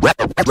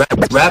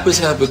 Rappers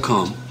have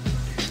become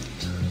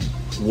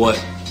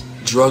what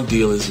drug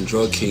dealers and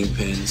drug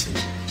kingpins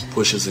and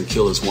pushers and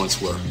killers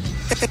once were.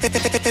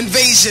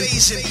 Invasion.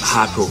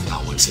 High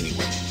profile ones,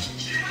 anyway.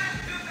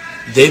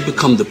 They've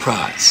become the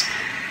prize.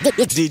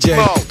 DJ.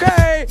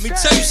 Okay. Let me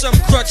tell you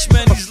something, Crutch,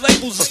 man. These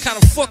labels are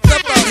kind of fucked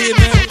up out here,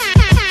 man.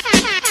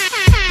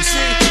 You see,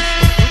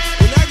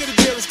 when I get a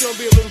deal, it's gonna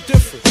be a little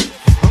different.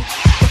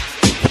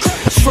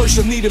 First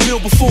I need a meal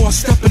before I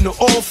step in the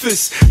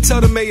office.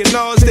 Tell the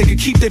A&Rs they can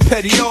keep their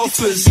petty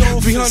offers.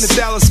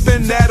 $300,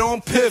 spend that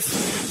on piff.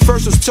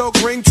 First was talk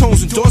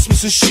ringtones,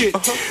 endorsements and shit.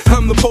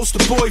 I'm the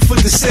poster boy for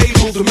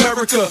disabled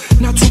America.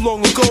 Not too long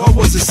ago I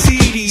was a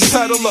CD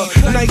peddler,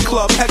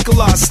 nightclub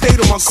heckler. I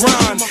stayed on my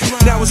grind.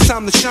 Now it's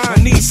time to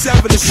shine, need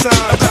 7 to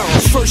sign.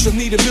 First I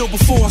need a meal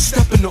before I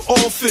step in the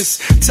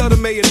office. Tell the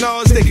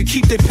A&Rs they can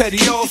keep their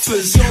petty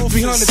offers.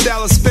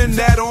 $300, spend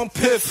that on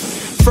piff.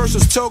 First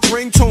was talk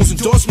ringtones,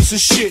 endorsements and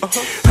shit.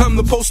 I'm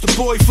the poster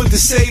boy for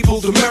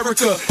disabled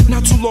America.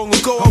 Not too long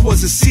ago I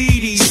was a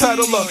CD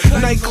peddler,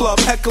 nightclub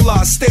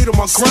heckler. I stayed on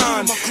my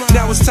grind.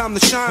 Now it's time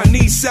to shine,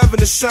 need 7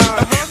 to shine.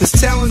 There's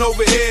talent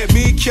over here,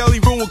 me and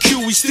Kelly, Room and Q.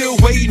 We still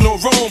waiting on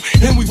Rome,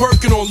 and we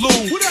working on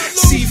Lou.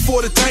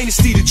 C4 the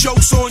dynasty, the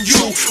joke's on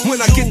you.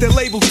 When I get that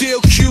label deal,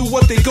 Q,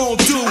 what they gon'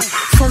 do?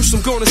 First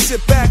I'm gonna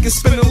sit back and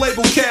spend the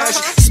label cash.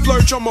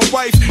 Splurge on my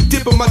wife,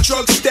 dip in my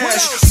drug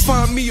stash.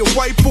 Find me a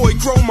white boy,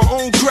 grow my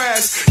own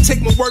grass.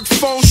 Take my work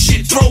phone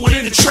shit, throw it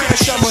in the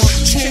trash. I'ma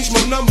change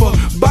my number,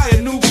 buy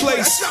a new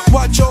place.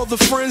 Watch all the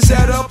friends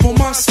add up on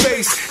my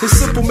space. It's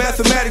simple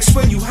mathematics,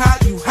 when you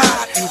hot, you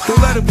hot. Don't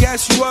let them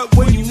gas you up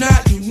when you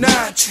not, you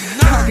not.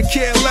 I could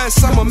care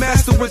less, I'm a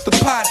master with the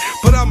pot.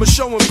 But I'ma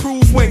show and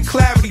prove when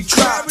clarity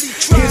drop.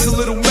 Here's a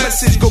little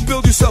message, go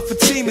build yourself a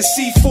team and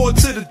C4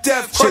 to the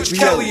death. Crutch,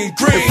 Kelly and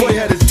Green. If I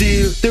had a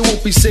deal, they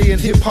won't be saying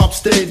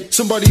hip-hop's dead.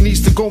 Somebody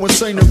needs to go and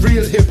sign a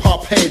real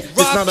hip-hop head. It's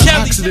not an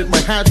accident, my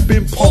hat's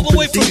been pumping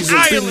diesel.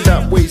 Been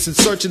that way since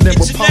searching them,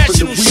 we're popping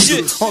the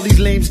weasel. All these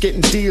lames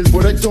getting deals,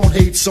 but I don't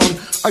hate, son.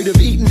 I'd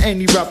have eaten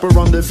any rapper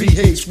on the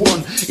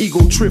VH1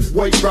 Ego Trip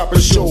White Rapper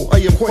Show. I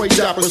am quite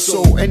dapper,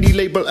 so any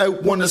label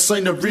out wanna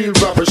sign a real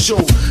rapper show.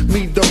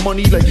 Me the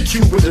money like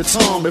Q with the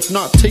Tom. If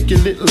not, take a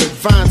little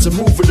advance and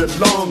move it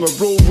along. Or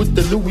roll with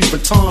the Louis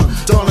Vuitton.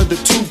 Donna the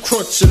 2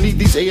 Crutch, and leave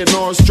these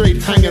A&Rs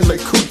straight hanging like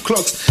Ku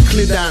Klux.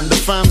 Clidan, the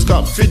fam's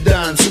got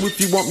Fidan. So if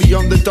you want me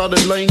on the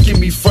dotted line, give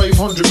me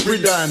 500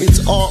 Ridan.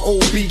 It's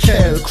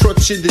R-O-B-K-L,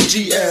 Crutch in the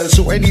GL.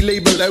 So any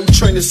label out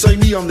trying to sign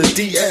me on the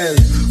DL,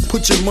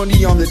 put your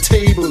money on the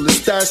table. The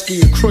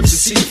Starsky and Crutch,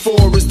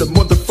 C4 is the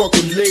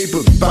motherfucking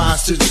label,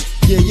 bastards.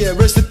 Yeah,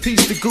 rest in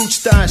peace to Gooch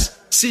Stash.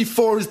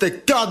 C4 is the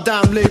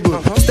goddamn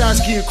label.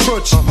 Starsky and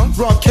Crutch,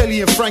 Rob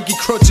Kelly and Frankie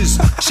Krutches.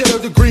 Shout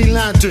out to Green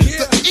Lantern.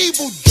 The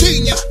evil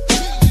genius.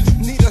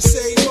 Need I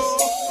say more?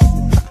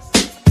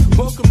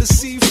 Welcome to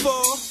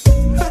C4.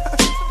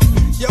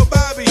 Yo,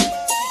 Bobby,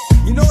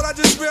 you know what I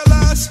just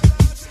realized?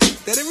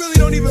 That it really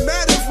don't even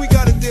matter if we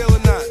got a deal or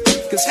not.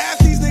 Cause half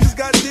these niggas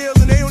got deals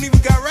and they don't even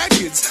got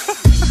records.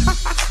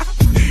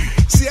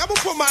 See, I'ma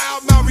put my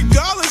album out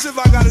regardless if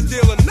I got a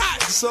deal or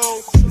not. So,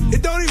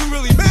 it don't even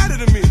really matter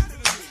to me.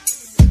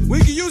 We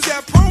can use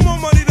that promo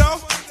money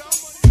though.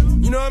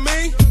 You know what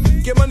I mean?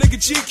 Get my nigga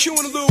GQ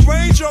in a little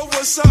Range Rover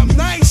or something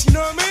nice, you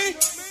know what I mean?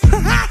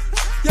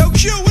 Yo,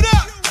 Q, what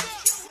up?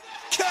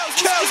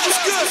 Kels, what's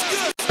good?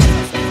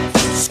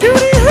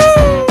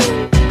 Scooty-hoo!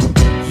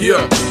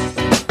 Yeah.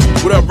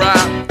 What up,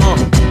 Rob?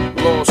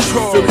 Lost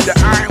Cauze. Philly the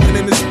island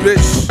in this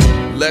bitch.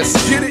 Let's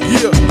get it.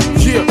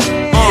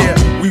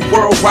 Yeah. We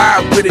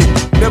worldwide with it.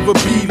 Never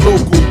be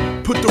local.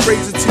 Put the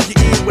razor to your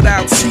ear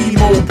without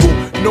T-Mobile.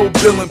 No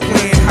billing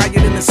plan, higher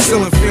than the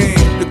ceiling fan.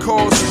 The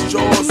Cauze is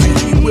Jaws and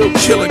he will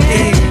kill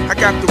again. I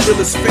got the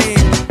realest fan.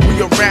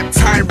 We are rap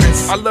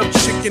tyrants. I love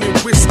chicken and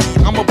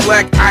whiskey. I'm a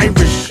black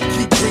Irish.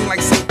 Keep green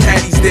like St.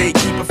 Patty's Day.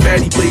 Keep a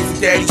fatty blazing,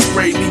 daddy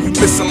spray. Leave you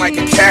missing like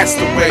a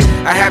castaway.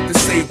 I have to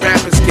say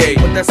rappers gay,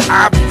 but that's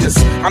obvious.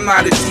 I'm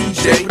not a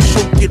DJ, but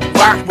you'll get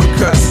rocked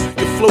with us.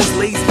 Your flow's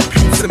lazy,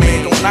 pizza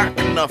man, don't knock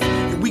enough.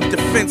 Your weak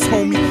defense,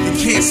 homie, you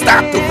can't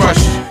stop the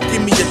rush.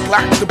 Give me a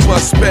Glock to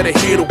bust, better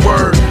hear the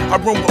word. I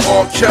run with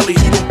R. Kelly,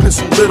 he don't piss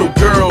on little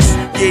girls.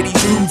 Yeah, these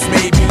dudes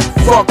maybe,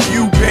 fuck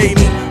you,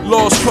 baby.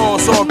 Lost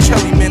Cauze, R.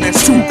 Kelly, man,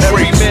 that's too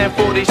crazy. Every man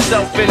for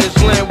theyself in his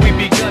land, we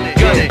be gunning.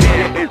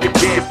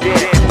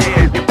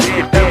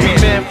 Every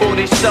man for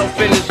theyself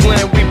in his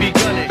land, we be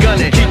gunning.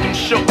 Keep them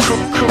shook,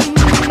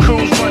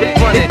 crews running.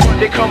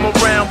 They come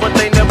around, but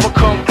they never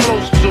come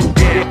close to.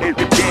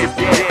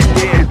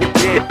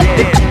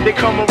 They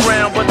come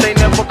around, but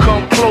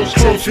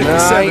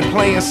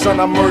playing, son,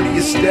 I murder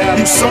your style.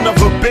 You son of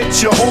a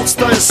bitch, your whole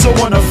style so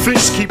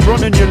unofficial. Keep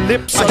running your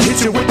lips, I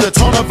hit you with a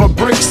ton of a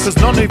bricks. Cause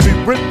none of you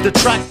ripped the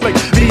track like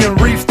me and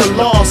Reef the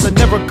loss. I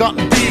never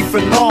gotten beef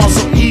and loss,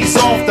 so ease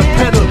off the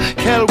pedal.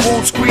 Kel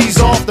won't squeeze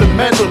off the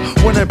metal.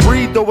 When I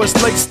breathe though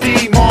it's like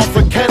steam off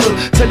a kettle.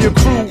 Tell your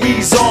crew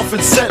ease off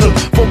and settle.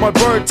 For my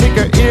bird take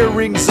her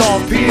earrings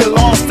off, peel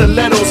off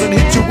stilettos and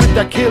hit you with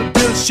that Kill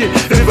Bill shit.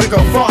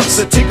 Vivica Fox,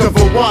 a tick of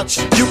a watch.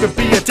 You could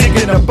be a dick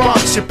in a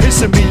box. You're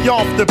pissing me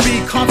off. The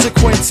be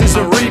consequences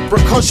and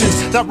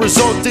repercussions that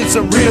result in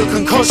some real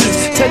concussions.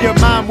 Tell your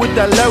man with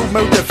that loud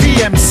mouth, the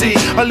VMC,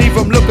 I leave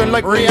him looking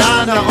like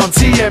Rihanna on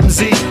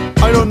TMZ.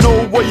 I don't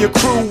know what your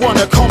crew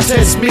wanna come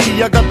test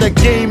me. I got the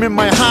game in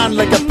my hand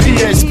like a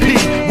PSP.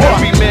 What?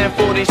 Every man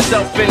for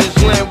himself in his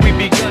land, we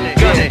be gunning.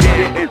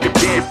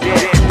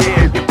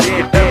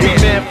 Every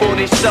man for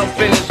himself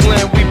in his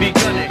land, we be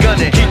gunning.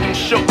 Keep them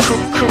shook,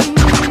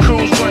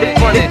 crews running.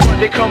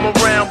 They come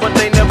around, but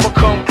they never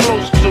come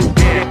close to.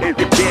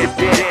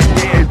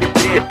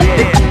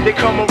 They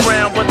come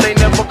around, but they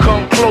never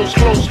come close.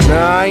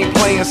 Nah, I ain't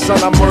playing,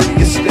 son, I murder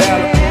your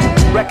style.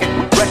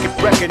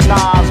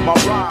 Recognize my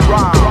rhyme.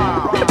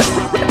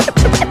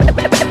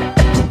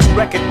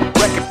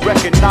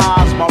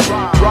 Recognize my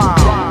rhyme.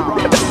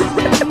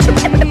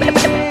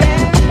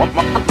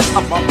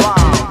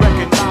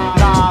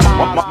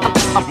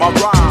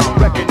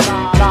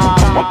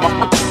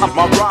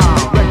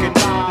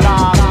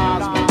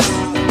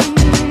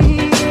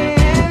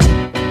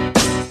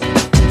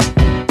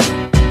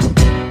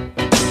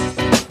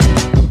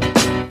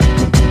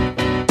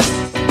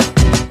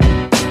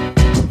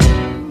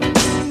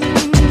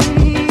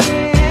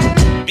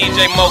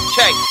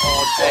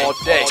 All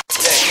day.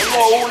 You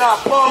know who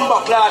not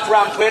bumbo clad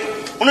rampant?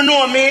 You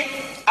know me?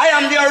 I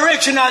am the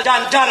original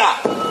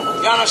Dandana.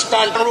 You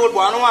understand? Road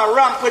boy, I don't want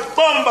ramp with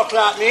bumbo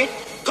clad me.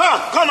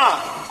 Come on.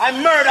 I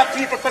murder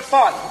people for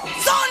fun.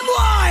 Son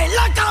boy,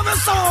 like I'm a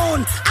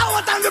son. I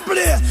want time to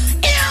play.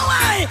 Here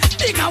why?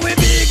 Think how we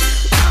big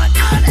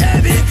and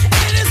heavy.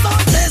 In the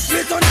success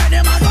with tonight,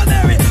 them are gonna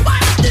marry. Why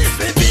this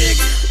we big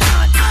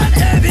and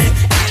heavy?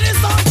 In the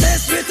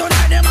success with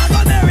tonight, them are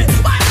gonna marry.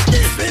 Why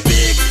this we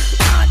big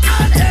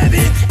and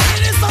heavy?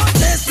 In the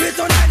success with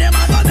tonight, them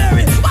are gonna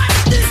marry. Why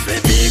this we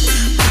big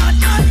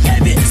and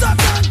heavy? So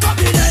can't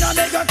copy that and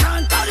make a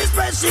can't tell this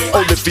spreadsheet.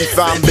 Oh, the beef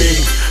I'm big,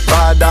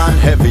 bad and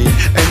heavy.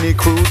 Any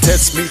crew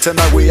test me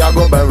tonight, we I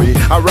go bury.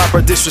 A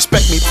rapper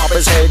disrespect me, pop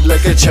his head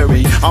like a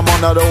cherry. I'm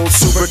on that old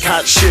super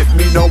cat shit,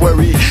 me no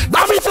worry.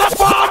 Now me say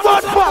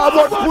forward,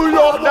 pull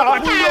up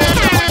that.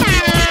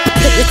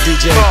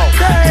 DJ.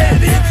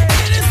 Heavy,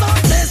 in the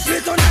success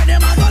with tonight,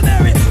 them are gonna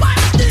marry. Why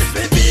this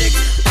we big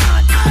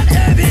and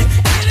heavy?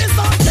 In the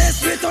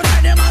success with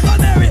tonight, them are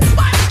gonna marry.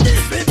 Why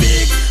this we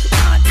big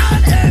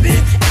and heavy?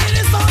 In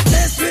the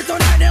success with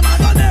tonight, them are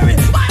gonna marry.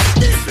 Why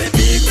this we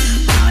big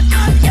and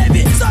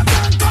heavy? So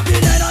can't copy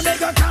that and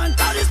make a can't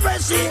tell this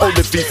spreadsheet. Oh,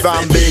 the beef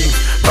I'm big,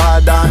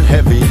 bad and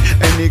heavy.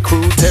 Any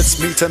crew test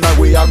me tonight,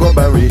 we I go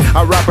bury.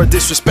 A rapper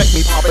disrespect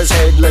me, pop his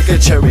head like a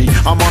cherry.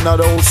 I'm on that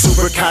old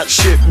super cat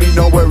shit, me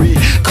no worry.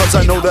 Cause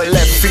I know the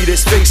left feet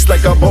is spaced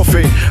like a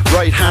buffet.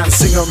 Right hand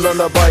sing them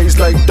lullabies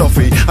like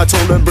Duffy. I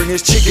told him bring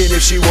his chicken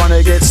if she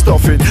wanna get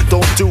stuffing.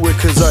 Don't do it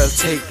cause I'll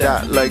take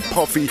that like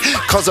Puffy.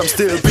 Cause I'm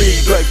still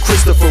big like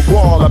Christopher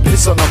Wall. I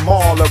piss on them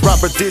all. A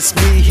rapper diss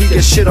me, he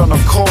gets shit on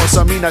of course.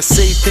 I mean I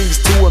say things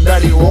to him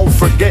that he won't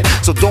forget.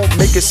 So don't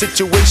make a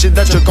situation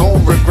that you're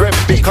gon' regret.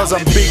 Because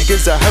I'm big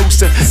as a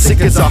house and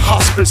sick as a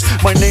hospice.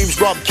 My name's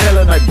Rob Kell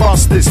and I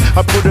boss this.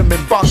 I put him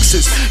in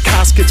boxes,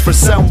 caskets for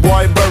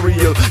soundboy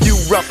burial. You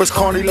rappers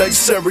corny like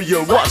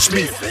cereal, watch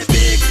me.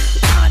 Big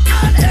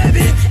and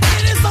heavy.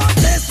 In the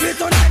success with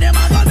tonight, them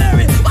are gonna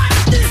marry. Why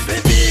this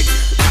we big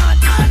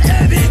and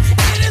heavy?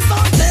 In the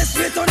success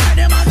with tonight,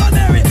 them are gonna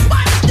marry.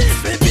 Why this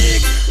we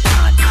big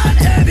and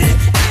heavy?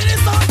 In the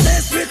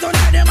success with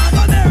tonight, them are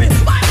gonna marry.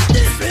 Why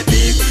this we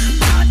big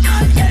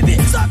and heavy?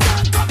 So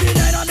can't copy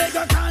that and make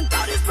a can't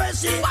tell this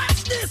spreadsheet.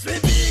 Watch this we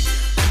big.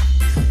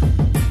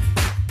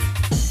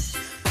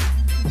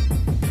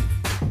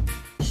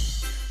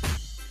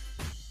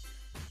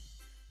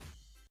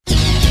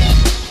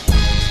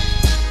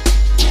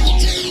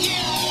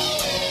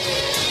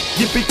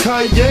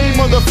 Yippee-ki-yay,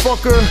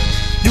 motherfucker.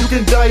 You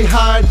can die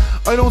hard.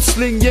 I don't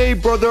sling yay,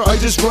 brother, I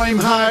just rhyme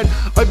hard.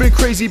 I've been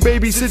crazy,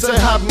 baby, since I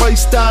have my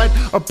start.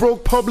 A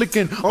broke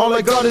publican, all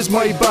I got is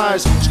my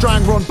bars.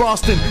 Strang run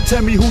Boston,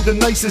 tell me who the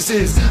nicest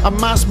is. A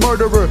mass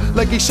murderer,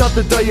 like he shot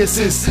the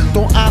diocese.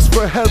 Don't ask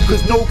for help,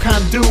 cause no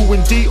can do.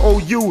 In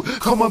D.O.U,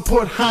 come and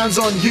put hands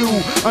on you.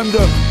 I'm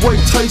the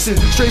White Tyson,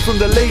 straight from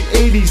the late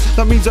 80s.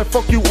 That means I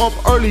fuck you up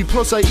early,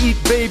 plus I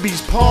eat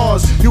babies.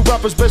 Pause, you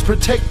rappers best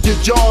protect your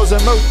jaws.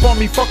 I'm out for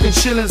me fucking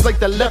shillings like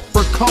the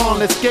leprechaun.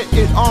 Let's get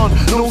it on,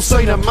 no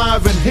sign of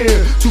Marvin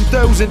here.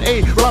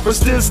 2008, rappers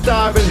still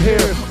starving here.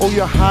 Oh,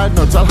 you're hard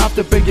nuts, I'll have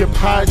to beg your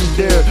pardon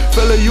there.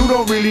 Fella, you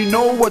don't really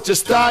know what you're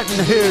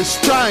starting here.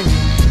 Strang.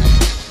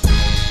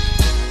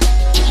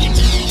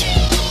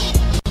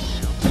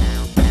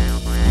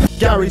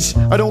 garage,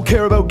 I don't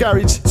care about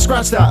garage.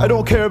 Scratch that, I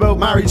don't care about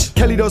marriage.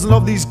 Kelly doesn't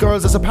love these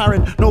girls as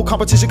apparent. No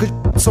competition cause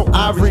so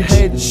average.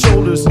 Head,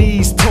 shoulders,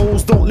 knees,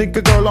 toes. Don't link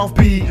a girl off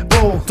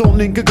B-roll. Don't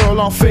link a girl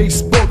on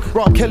Facebook.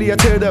 Rob Kelly, I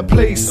tear that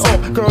place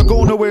up. Girl,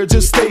 go nowhere,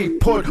 just stay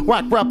put.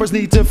 Whack rappers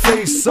need to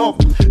face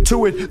up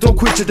to it. Don't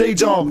quit your day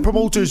job.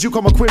 Promoters, you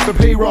come equipped for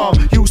pay rob.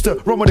 Used to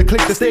run with a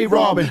click to stay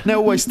robbing.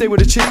 Now I stay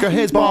with a chick, her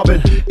head's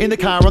bobbing. In the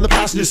car on the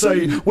passenger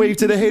side. Wave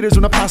to the haters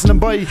when I'm passing them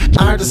by.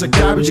 Artists are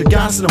garbage, you're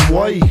gassing them,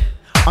 why?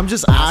 I'm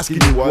just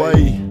asking you why.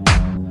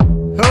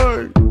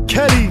 Hey,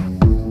 Kelly.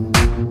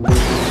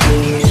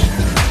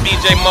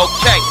 DJ Mo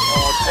K.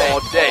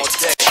 All day.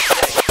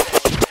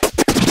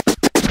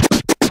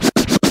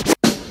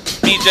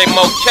 DJ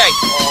Mo K.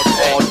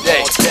 All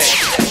day.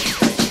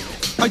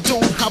 I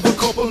don't have a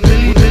couple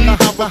million, I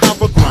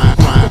have a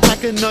grind.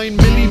 Pack a 9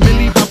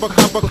 milli, have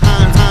a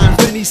hand.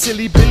 Benny,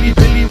 silly, Billy,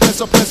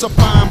 press up,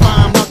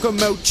 fine. Knock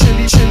 'em out,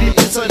 chilly,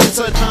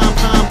 inside,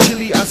 ham.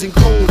 Chilly as in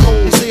cold.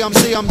 Say I'm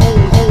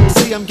old.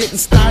 Say I'm getting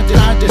started.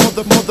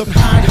 Mother,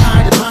 hide.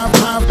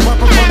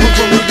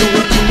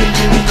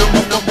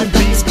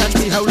 Please catch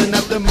me howling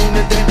at the moon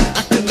and then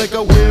acting like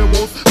a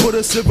werewolf. But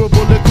a silver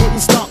bullet couldn't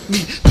stop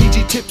me.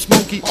 PG Tips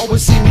monkey,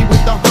 always see me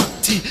with the hot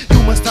tea.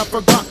 You must have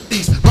forgot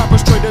these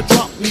rappers try to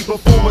drop me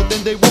before,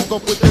 then they woke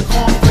up with their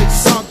cornflakes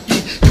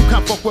soggy. You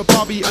can't fuck with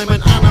Bobby, I'm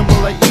an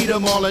animal, I eat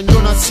them all. And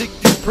you're not sick,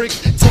 you prick,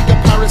 take a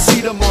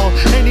paracetamol.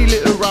 Any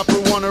little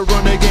rapper wanna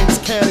run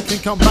against Kel can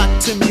come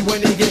back to me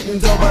when he getting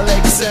double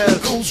XL.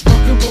 Those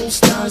rock and roll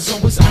stars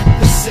always act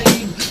the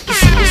same. The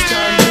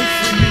superstar life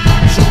when you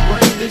lose your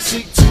brain. They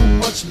say too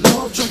much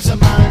love drives a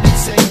man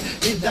insane.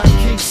 In that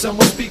case, I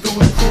must be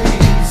going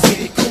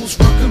crazy. It goes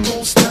rock and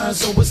roll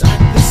stars always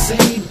act the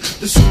same.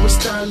 The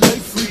superstar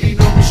life really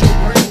knows your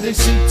brain. They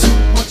say too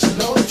much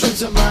love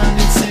drives a man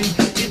insane.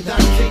 In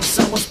that case,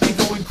 I must be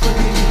going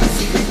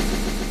crazy.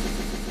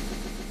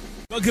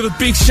 I'll give a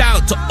big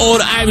shout to all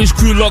the Irish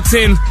crew locked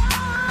in.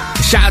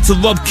 Shout out to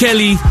Rob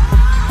Kelly.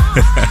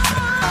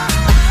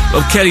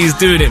 Rob Kelly is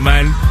doing it,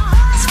 man.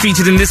 It's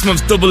featured in this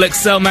month's Double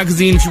XL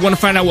magazine. If you want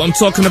to find out what I'm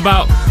talking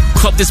about,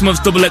 cop this month's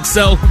Double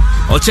XL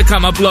or check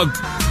out my blog.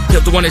 Hit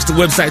up the One Extra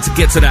website to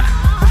get to that.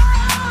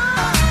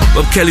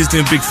 Rob Kelly's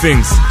doing big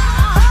things.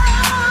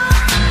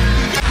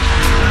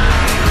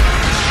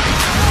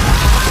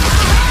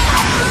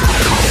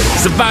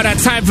 It's about that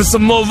time for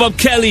some more Rob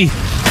Kelly.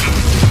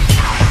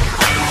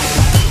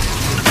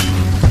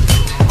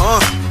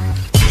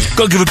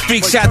 Gotta give a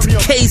big shout to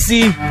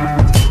Casey,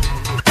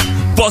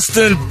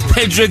 Boston,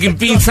 Pedrick and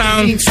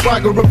Beantown. It's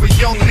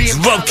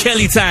Rob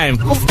Kelly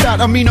time. Of that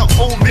I mean a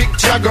old Mick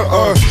Jagger,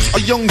 a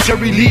young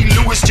Jerry Lee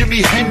Lewis,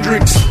 Jimi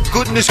Hendrix.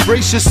 Goodness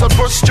gracious, I'll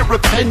burst your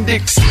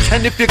appendix.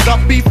 And if you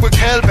got beef with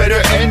hell,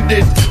 better end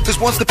it. Cause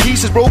once the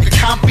piece is broke, it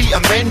can't be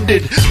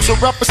amended. So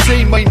rappers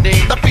say my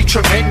name, that'd be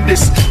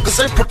tremendous. Cause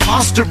I'm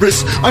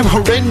preposterous, I'm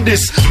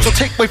horrendous. So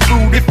take my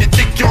food if you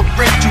think you're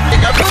rent. You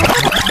think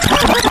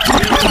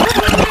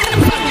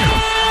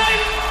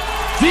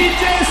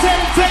DJ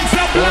St.Patricks,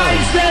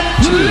 oblige them,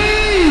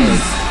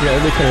 please! Yeah,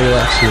 they can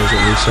relax here, is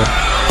what we say.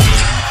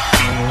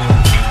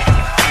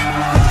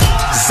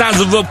 Sounds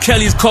of Rob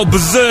Kelly is called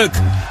Bizerkk.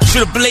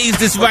 Should have blazed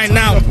this right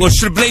now. Well,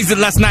 should have blazed it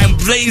last night and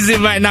blaze it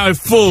right now in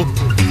full.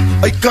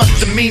 I got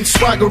the mean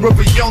swagger of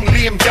a young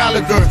Liam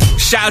Gallagher.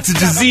 Shout out to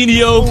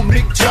Jazinho.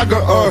 Mick Jagger,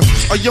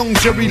 a young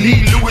Jerry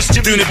Lee Lewis.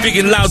 Doing it big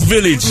in Loud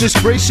Village. Goodness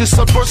gracious,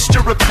 I'll burst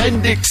your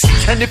appendix.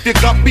 And if you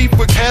got beef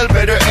with hell,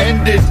 better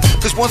end it.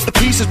 Cause once the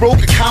piece is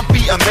broke, it can't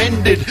be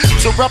amended.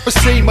 So rappers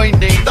say my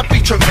name, that'd be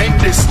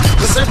tremendous.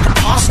 Cause I'm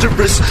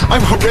preposterous,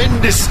 I'm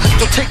horrendous.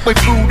 So take my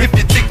food if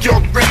you think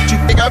you're great. You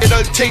think I'll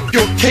take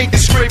your cake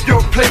and scrape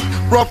your plate.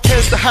 Rob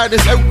Kel's the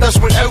hardest out, that's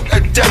without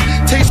a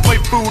doubt. Taste my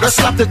food, I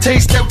slap the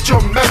taste out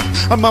your mouth.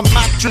 I'm a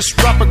mattress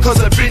rapper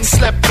cause I've been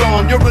slept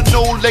on. You're a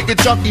no-legged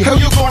jockey, how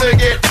you gonna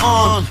get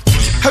on?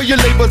 How you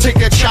label take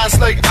a chance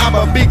like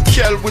ABBA? Big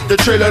Kel with the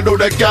trailer, know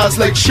that guys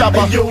like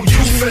Shabba. Hey, yo,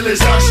 you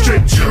fellas are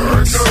straight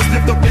jerks. Girls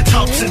lift up your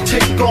tops and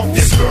take off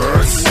your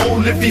skirts. Oh,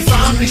 Lippy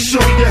family, show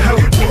you how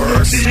it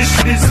works. This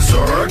shit is a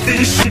Zerk,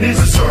 this shit is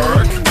a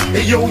Zerk.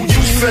 Hey, yo,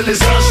 you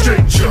fellas are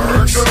straight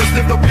jerks. Girls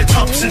lift up your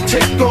tops and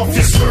take off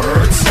your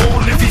skirts.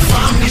 Oh, Lippy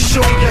family, show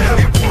you how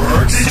it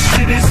works. This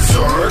shit is a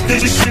Zerk,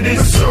 this shit is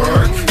a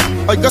Zerk.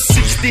 I got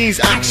 16s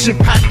action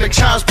packed like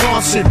Charles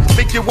Bronson.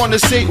 Make you wanna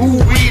say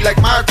ooh wee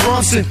like Mark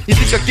Ronson. You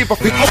think I give a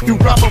pick up, you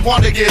rapper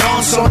wanna get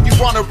on, son. You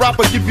want a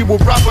rapper, give you a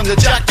rap on the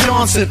Jack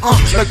Johnson.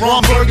 Like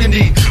Ron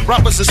Burgundy.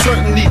 Rappers are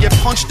certainly get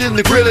punched in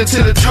the grill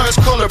until it turns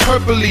color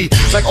purpley.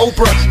 Like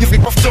Oprah, you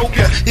think I've dope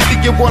ya. You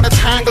think you wanna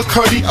tangle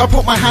curly, I'll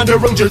put my hand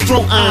around your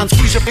throat and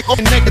squeeze your pick up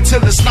your neck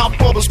until the snot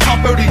bubbles pop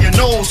out of your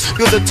nose. knows.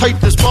 You're the type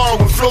that's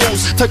borrowing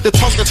flows, type to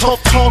talk the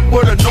tough talk,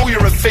 but I know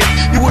you're a fake.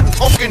 You wouldn't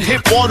fucking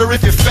hit water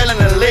if you fell in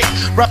a lake.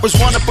 Rappers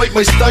wanna bite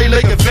my style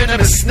like a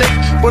venomous snake,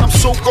 but I'm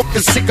so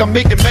fucking sick I'm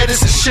making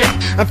medicine shake.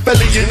 And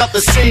fella, you're not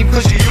the same,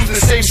 cause you're using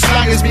the same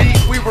slang as me.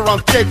 We were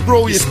on death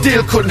row, you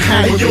still couldn't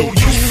hang with me. Yo,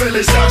 you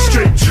fellas are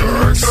straight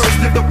jerks. First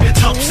lift up your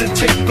tops and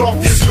take off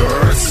your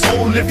skirts.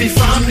 All of your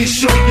family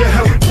show you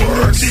how it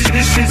works.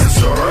 This shit is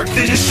Bizerkk,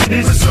 this shit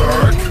is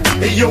Bizerkk.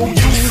 Hey yo,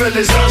 you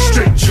fellas are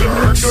straight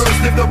jerks. Girls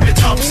lift up your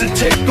tops and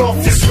take off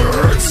your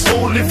skirts.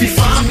 All of your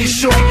family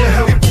show you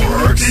how it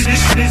works. This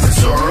shit is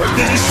Bizerkk,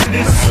 this shit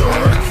is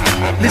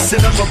Bizerkk. Listen,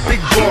 I'm a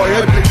big boy,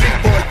 I play big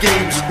boy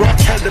games. Rock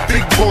held the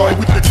big boy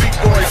with the big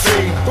boy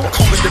fame. Don't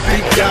come in the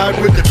big yard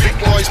where the big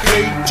boys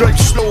play. Drive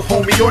slow,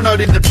 homie, you're not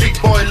in the big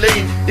boy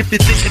lane. If you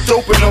think it's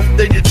dope enough,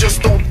 then you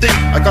just don't think.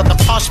 I got the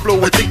posh flow,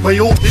 I think my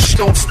own dish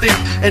don't stink.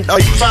 And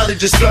I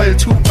valid your style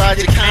too bad,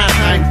 you can't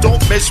hang.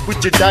 Don't mess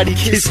with your daddy,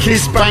 kiss,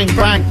 kiss, bang,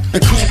 bang.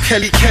 And cool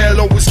Kelly Kell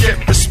always get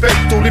respect.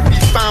 Don't let me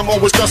fam,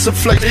 always got some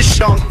flight dish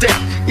on deck.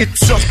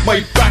 It's up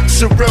my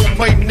back's around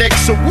my neck,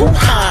 so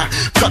woo-ha.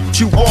 Got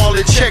you all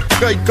in check,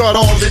 I got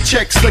all the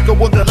checks like I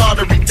won the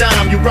lottery.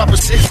 Damn, you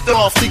rappers pissed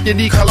off, thinking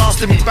you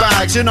colostomy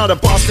bags. You're not a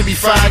boss to be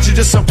fags, you're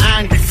just some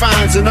angry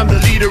fans. And I'm the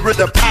leader of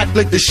the pack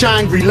like the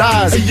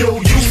Shangri-Las. Hey yo,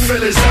 you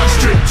fellas are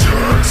straight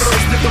jerks.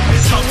 First lift up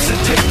your tops and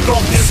take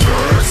off your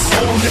skirts.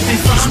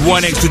 It's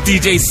one extra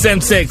DJ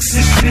Semtex.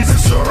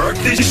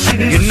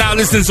 You're now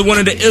listening to one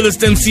of the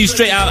illest MCs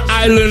straight out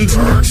Ireland,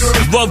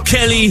 Rob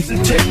Kelly.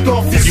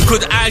 You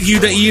could argue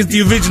that he is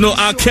the original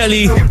R.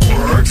 Kelly.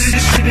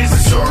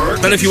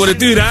 Don't know if you want to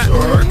do that.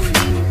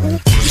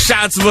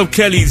 Shout out to Rob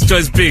Kelly, he's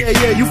just big.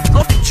 Yeah, you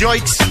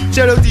jokes.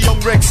 Shout out to Young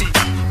Rexy.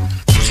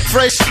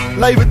 Fresh,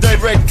 live and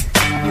direct.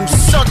 You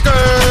suckers.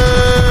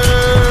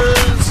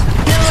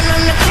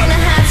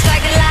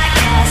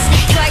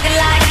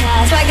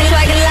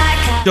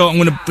 Yo, I'm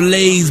gonna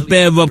blaze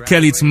bare Rob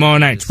Kelly tomorrow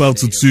night, 12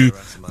 to 2,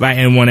 right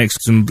in one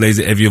extra and blaze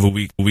it every other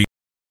week.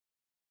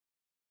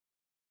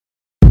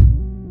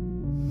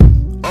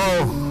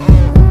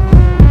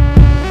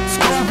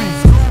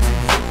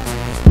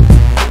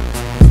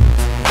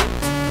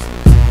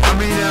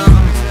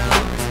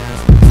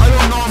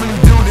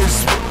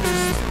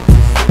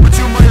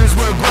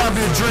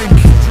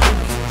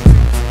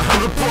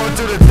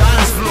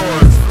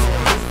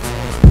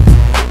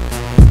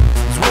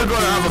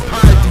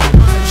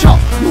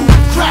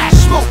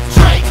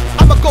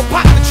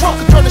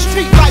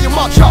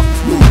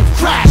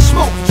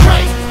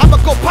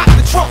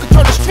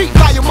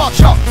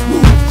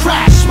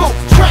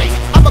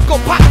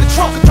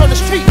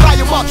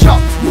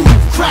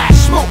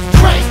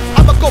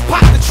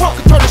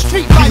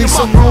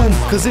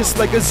 Cause it's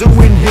like a zoo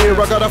in here.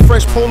 I got a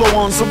fresh polo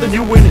on, something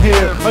new in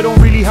here. I don't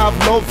really have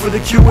love for the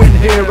queue in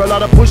here. A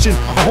lot of pushing,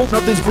 I hope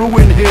nothing's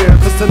brewing here.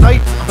 Cause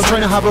tonight, I'm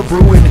trying to have a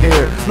brew in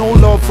here. No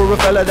love for a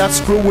fella that's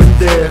screwing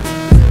there.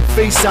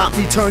 Face at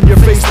me, turn your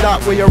face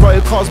that way, or I'll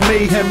cause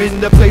mayhem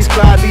in the place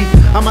gladly.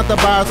 I'm at the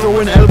bar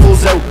throwing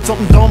elbows out.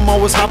 Something dumb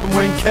always happen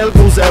when Kel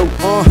goes out.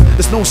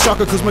 It's no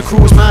shocker cause my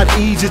crew is mad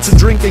easy. It's a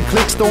drink and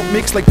clicks don't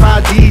mix like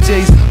bad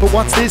DJs. But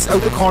what's this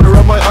out the corner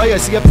of my eye? I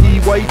see a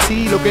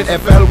PYT, look at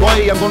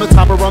FLY. I'm gonna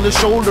tap her on the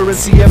shoulder and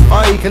see if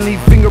I can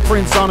leave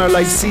fingerprints on her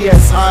like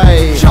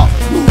CSI. Chop,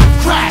 move,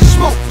 crash,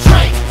 smoke,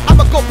 drink.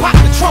 I'ma go pop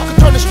the trunk and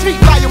turn the street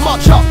volume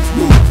up. Chop,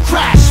 move,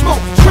 crash,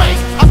 smoke, drink.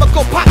 I'ma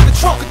go pop the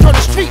trunk and turn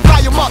the street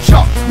volume up.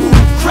 Chop, move,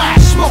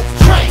 crash, smoke,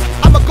 drink.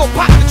 I'ma go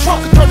pop the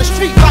trunk and turn the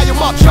street volume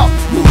up. Chop,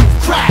 move,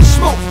 crash,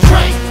 smoke,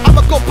 drink.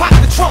 I'ma go pop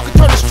the trunk and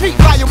turn the street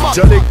volume up.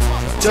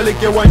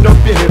 Jellic, you wind up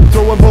your hip.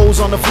 Throwing bowls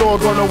on the floor,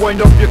 gonna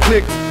wind up your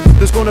click.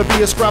 There's gonna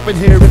be a scrap in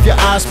here if you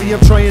ask me. I'm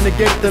trying to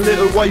get the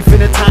little wife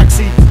in a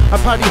taxi. I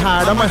party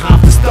hard, I might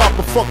have to stop,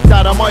 but fuck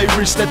that, I'm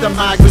Irish, let the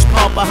magnus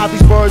pop. I have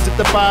these birds at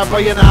the bar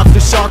buying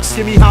aftershocks.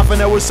 Give me half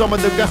an hour, some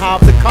of them can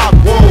have the cock.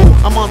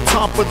 Whoa, I'm on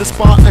top of the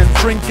spot and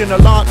drinking a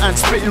lot and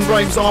spitting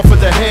rhymes off of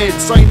the head.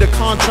 Signed a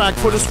contract,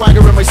 put a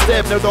swagger in my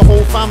step. Now the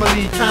whole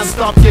family can't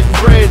stop getting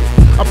bread.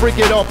 I break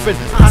it up and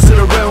pass it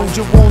around.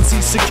 You won't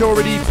see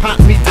security pat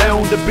me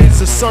down. The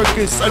biz a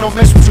circus, I don't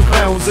mess with you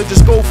clowns. I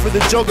just go for the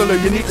juggler,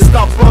 you need to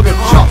stop bugging.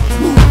 Chop,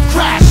 move,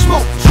 crash,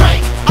 smoke,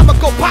 drink. I'ma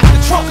go pop the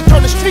trunk and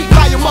turn the street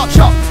volume up.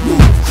 Chop,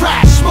 move,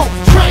 crash, smoke,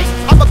 drink.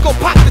 I'ma go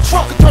pop the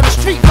trunk and turn the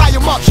street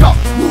volume up. Chop,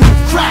 move,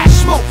 crash,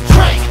 smoke,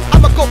 drink.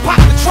 I'ma go pop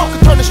the trunk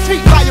and turn the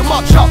street volume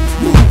up. Chop,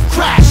 move,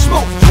 crash,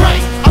 smoke,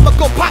 drink. I'ma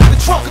go pop the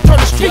trunk and turn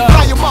the street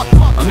volume up.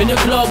 I'm in the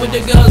club with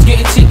the girls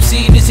getting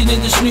tipsy,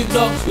 listening to Snoop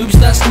Dogg, oops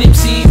that's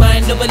Snipsy.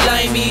 Mind of a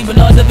limey,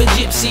 blood of a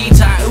gypsy.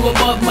 Tattoo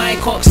above my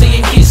cock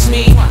saying kiss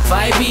me.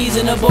 5 B's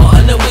in a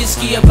bottle of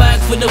whiskey, a bag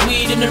for the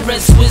weed and the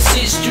rest was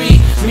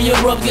history. Me and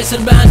Rob get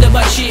surrounded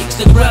by chicks.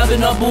 They're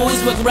grabbing our boys,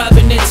 we're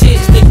grabbing their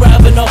tits. They're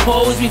grabbing our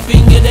hoes, we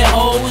finger their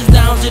hoes.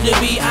 Down to the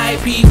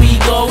VIP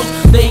we goes.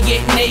 They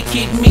get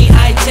naked, me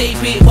I tape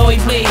it. While we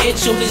play head,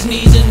 shoulders,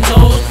 knees and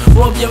toes.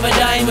 Rob, you're a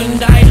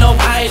diamond, I love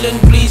Island.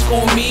 Please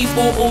call me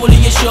for all of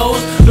your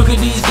shows. Look at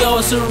these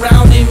girls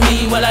surrounding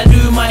me while I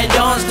do my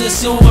dance, the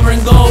silver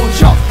and gold.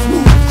 Chop,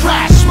 move,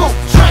 crash, smoke,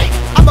 drink.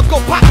 I'ma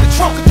go pop the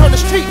trunk and turn the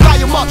street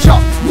volume up, yo.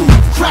 Move,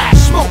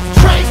 crash, smoke,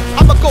 drink.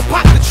 I'ma go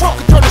pop the trunk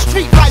and turn the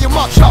street volume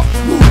up, yo.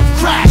 Move,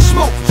 crash,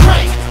 smoke,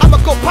 drink.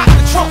 I'ma go pop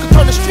the trunk and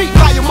turn the street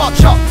volume up,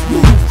 yo.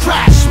 Move,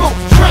 crash,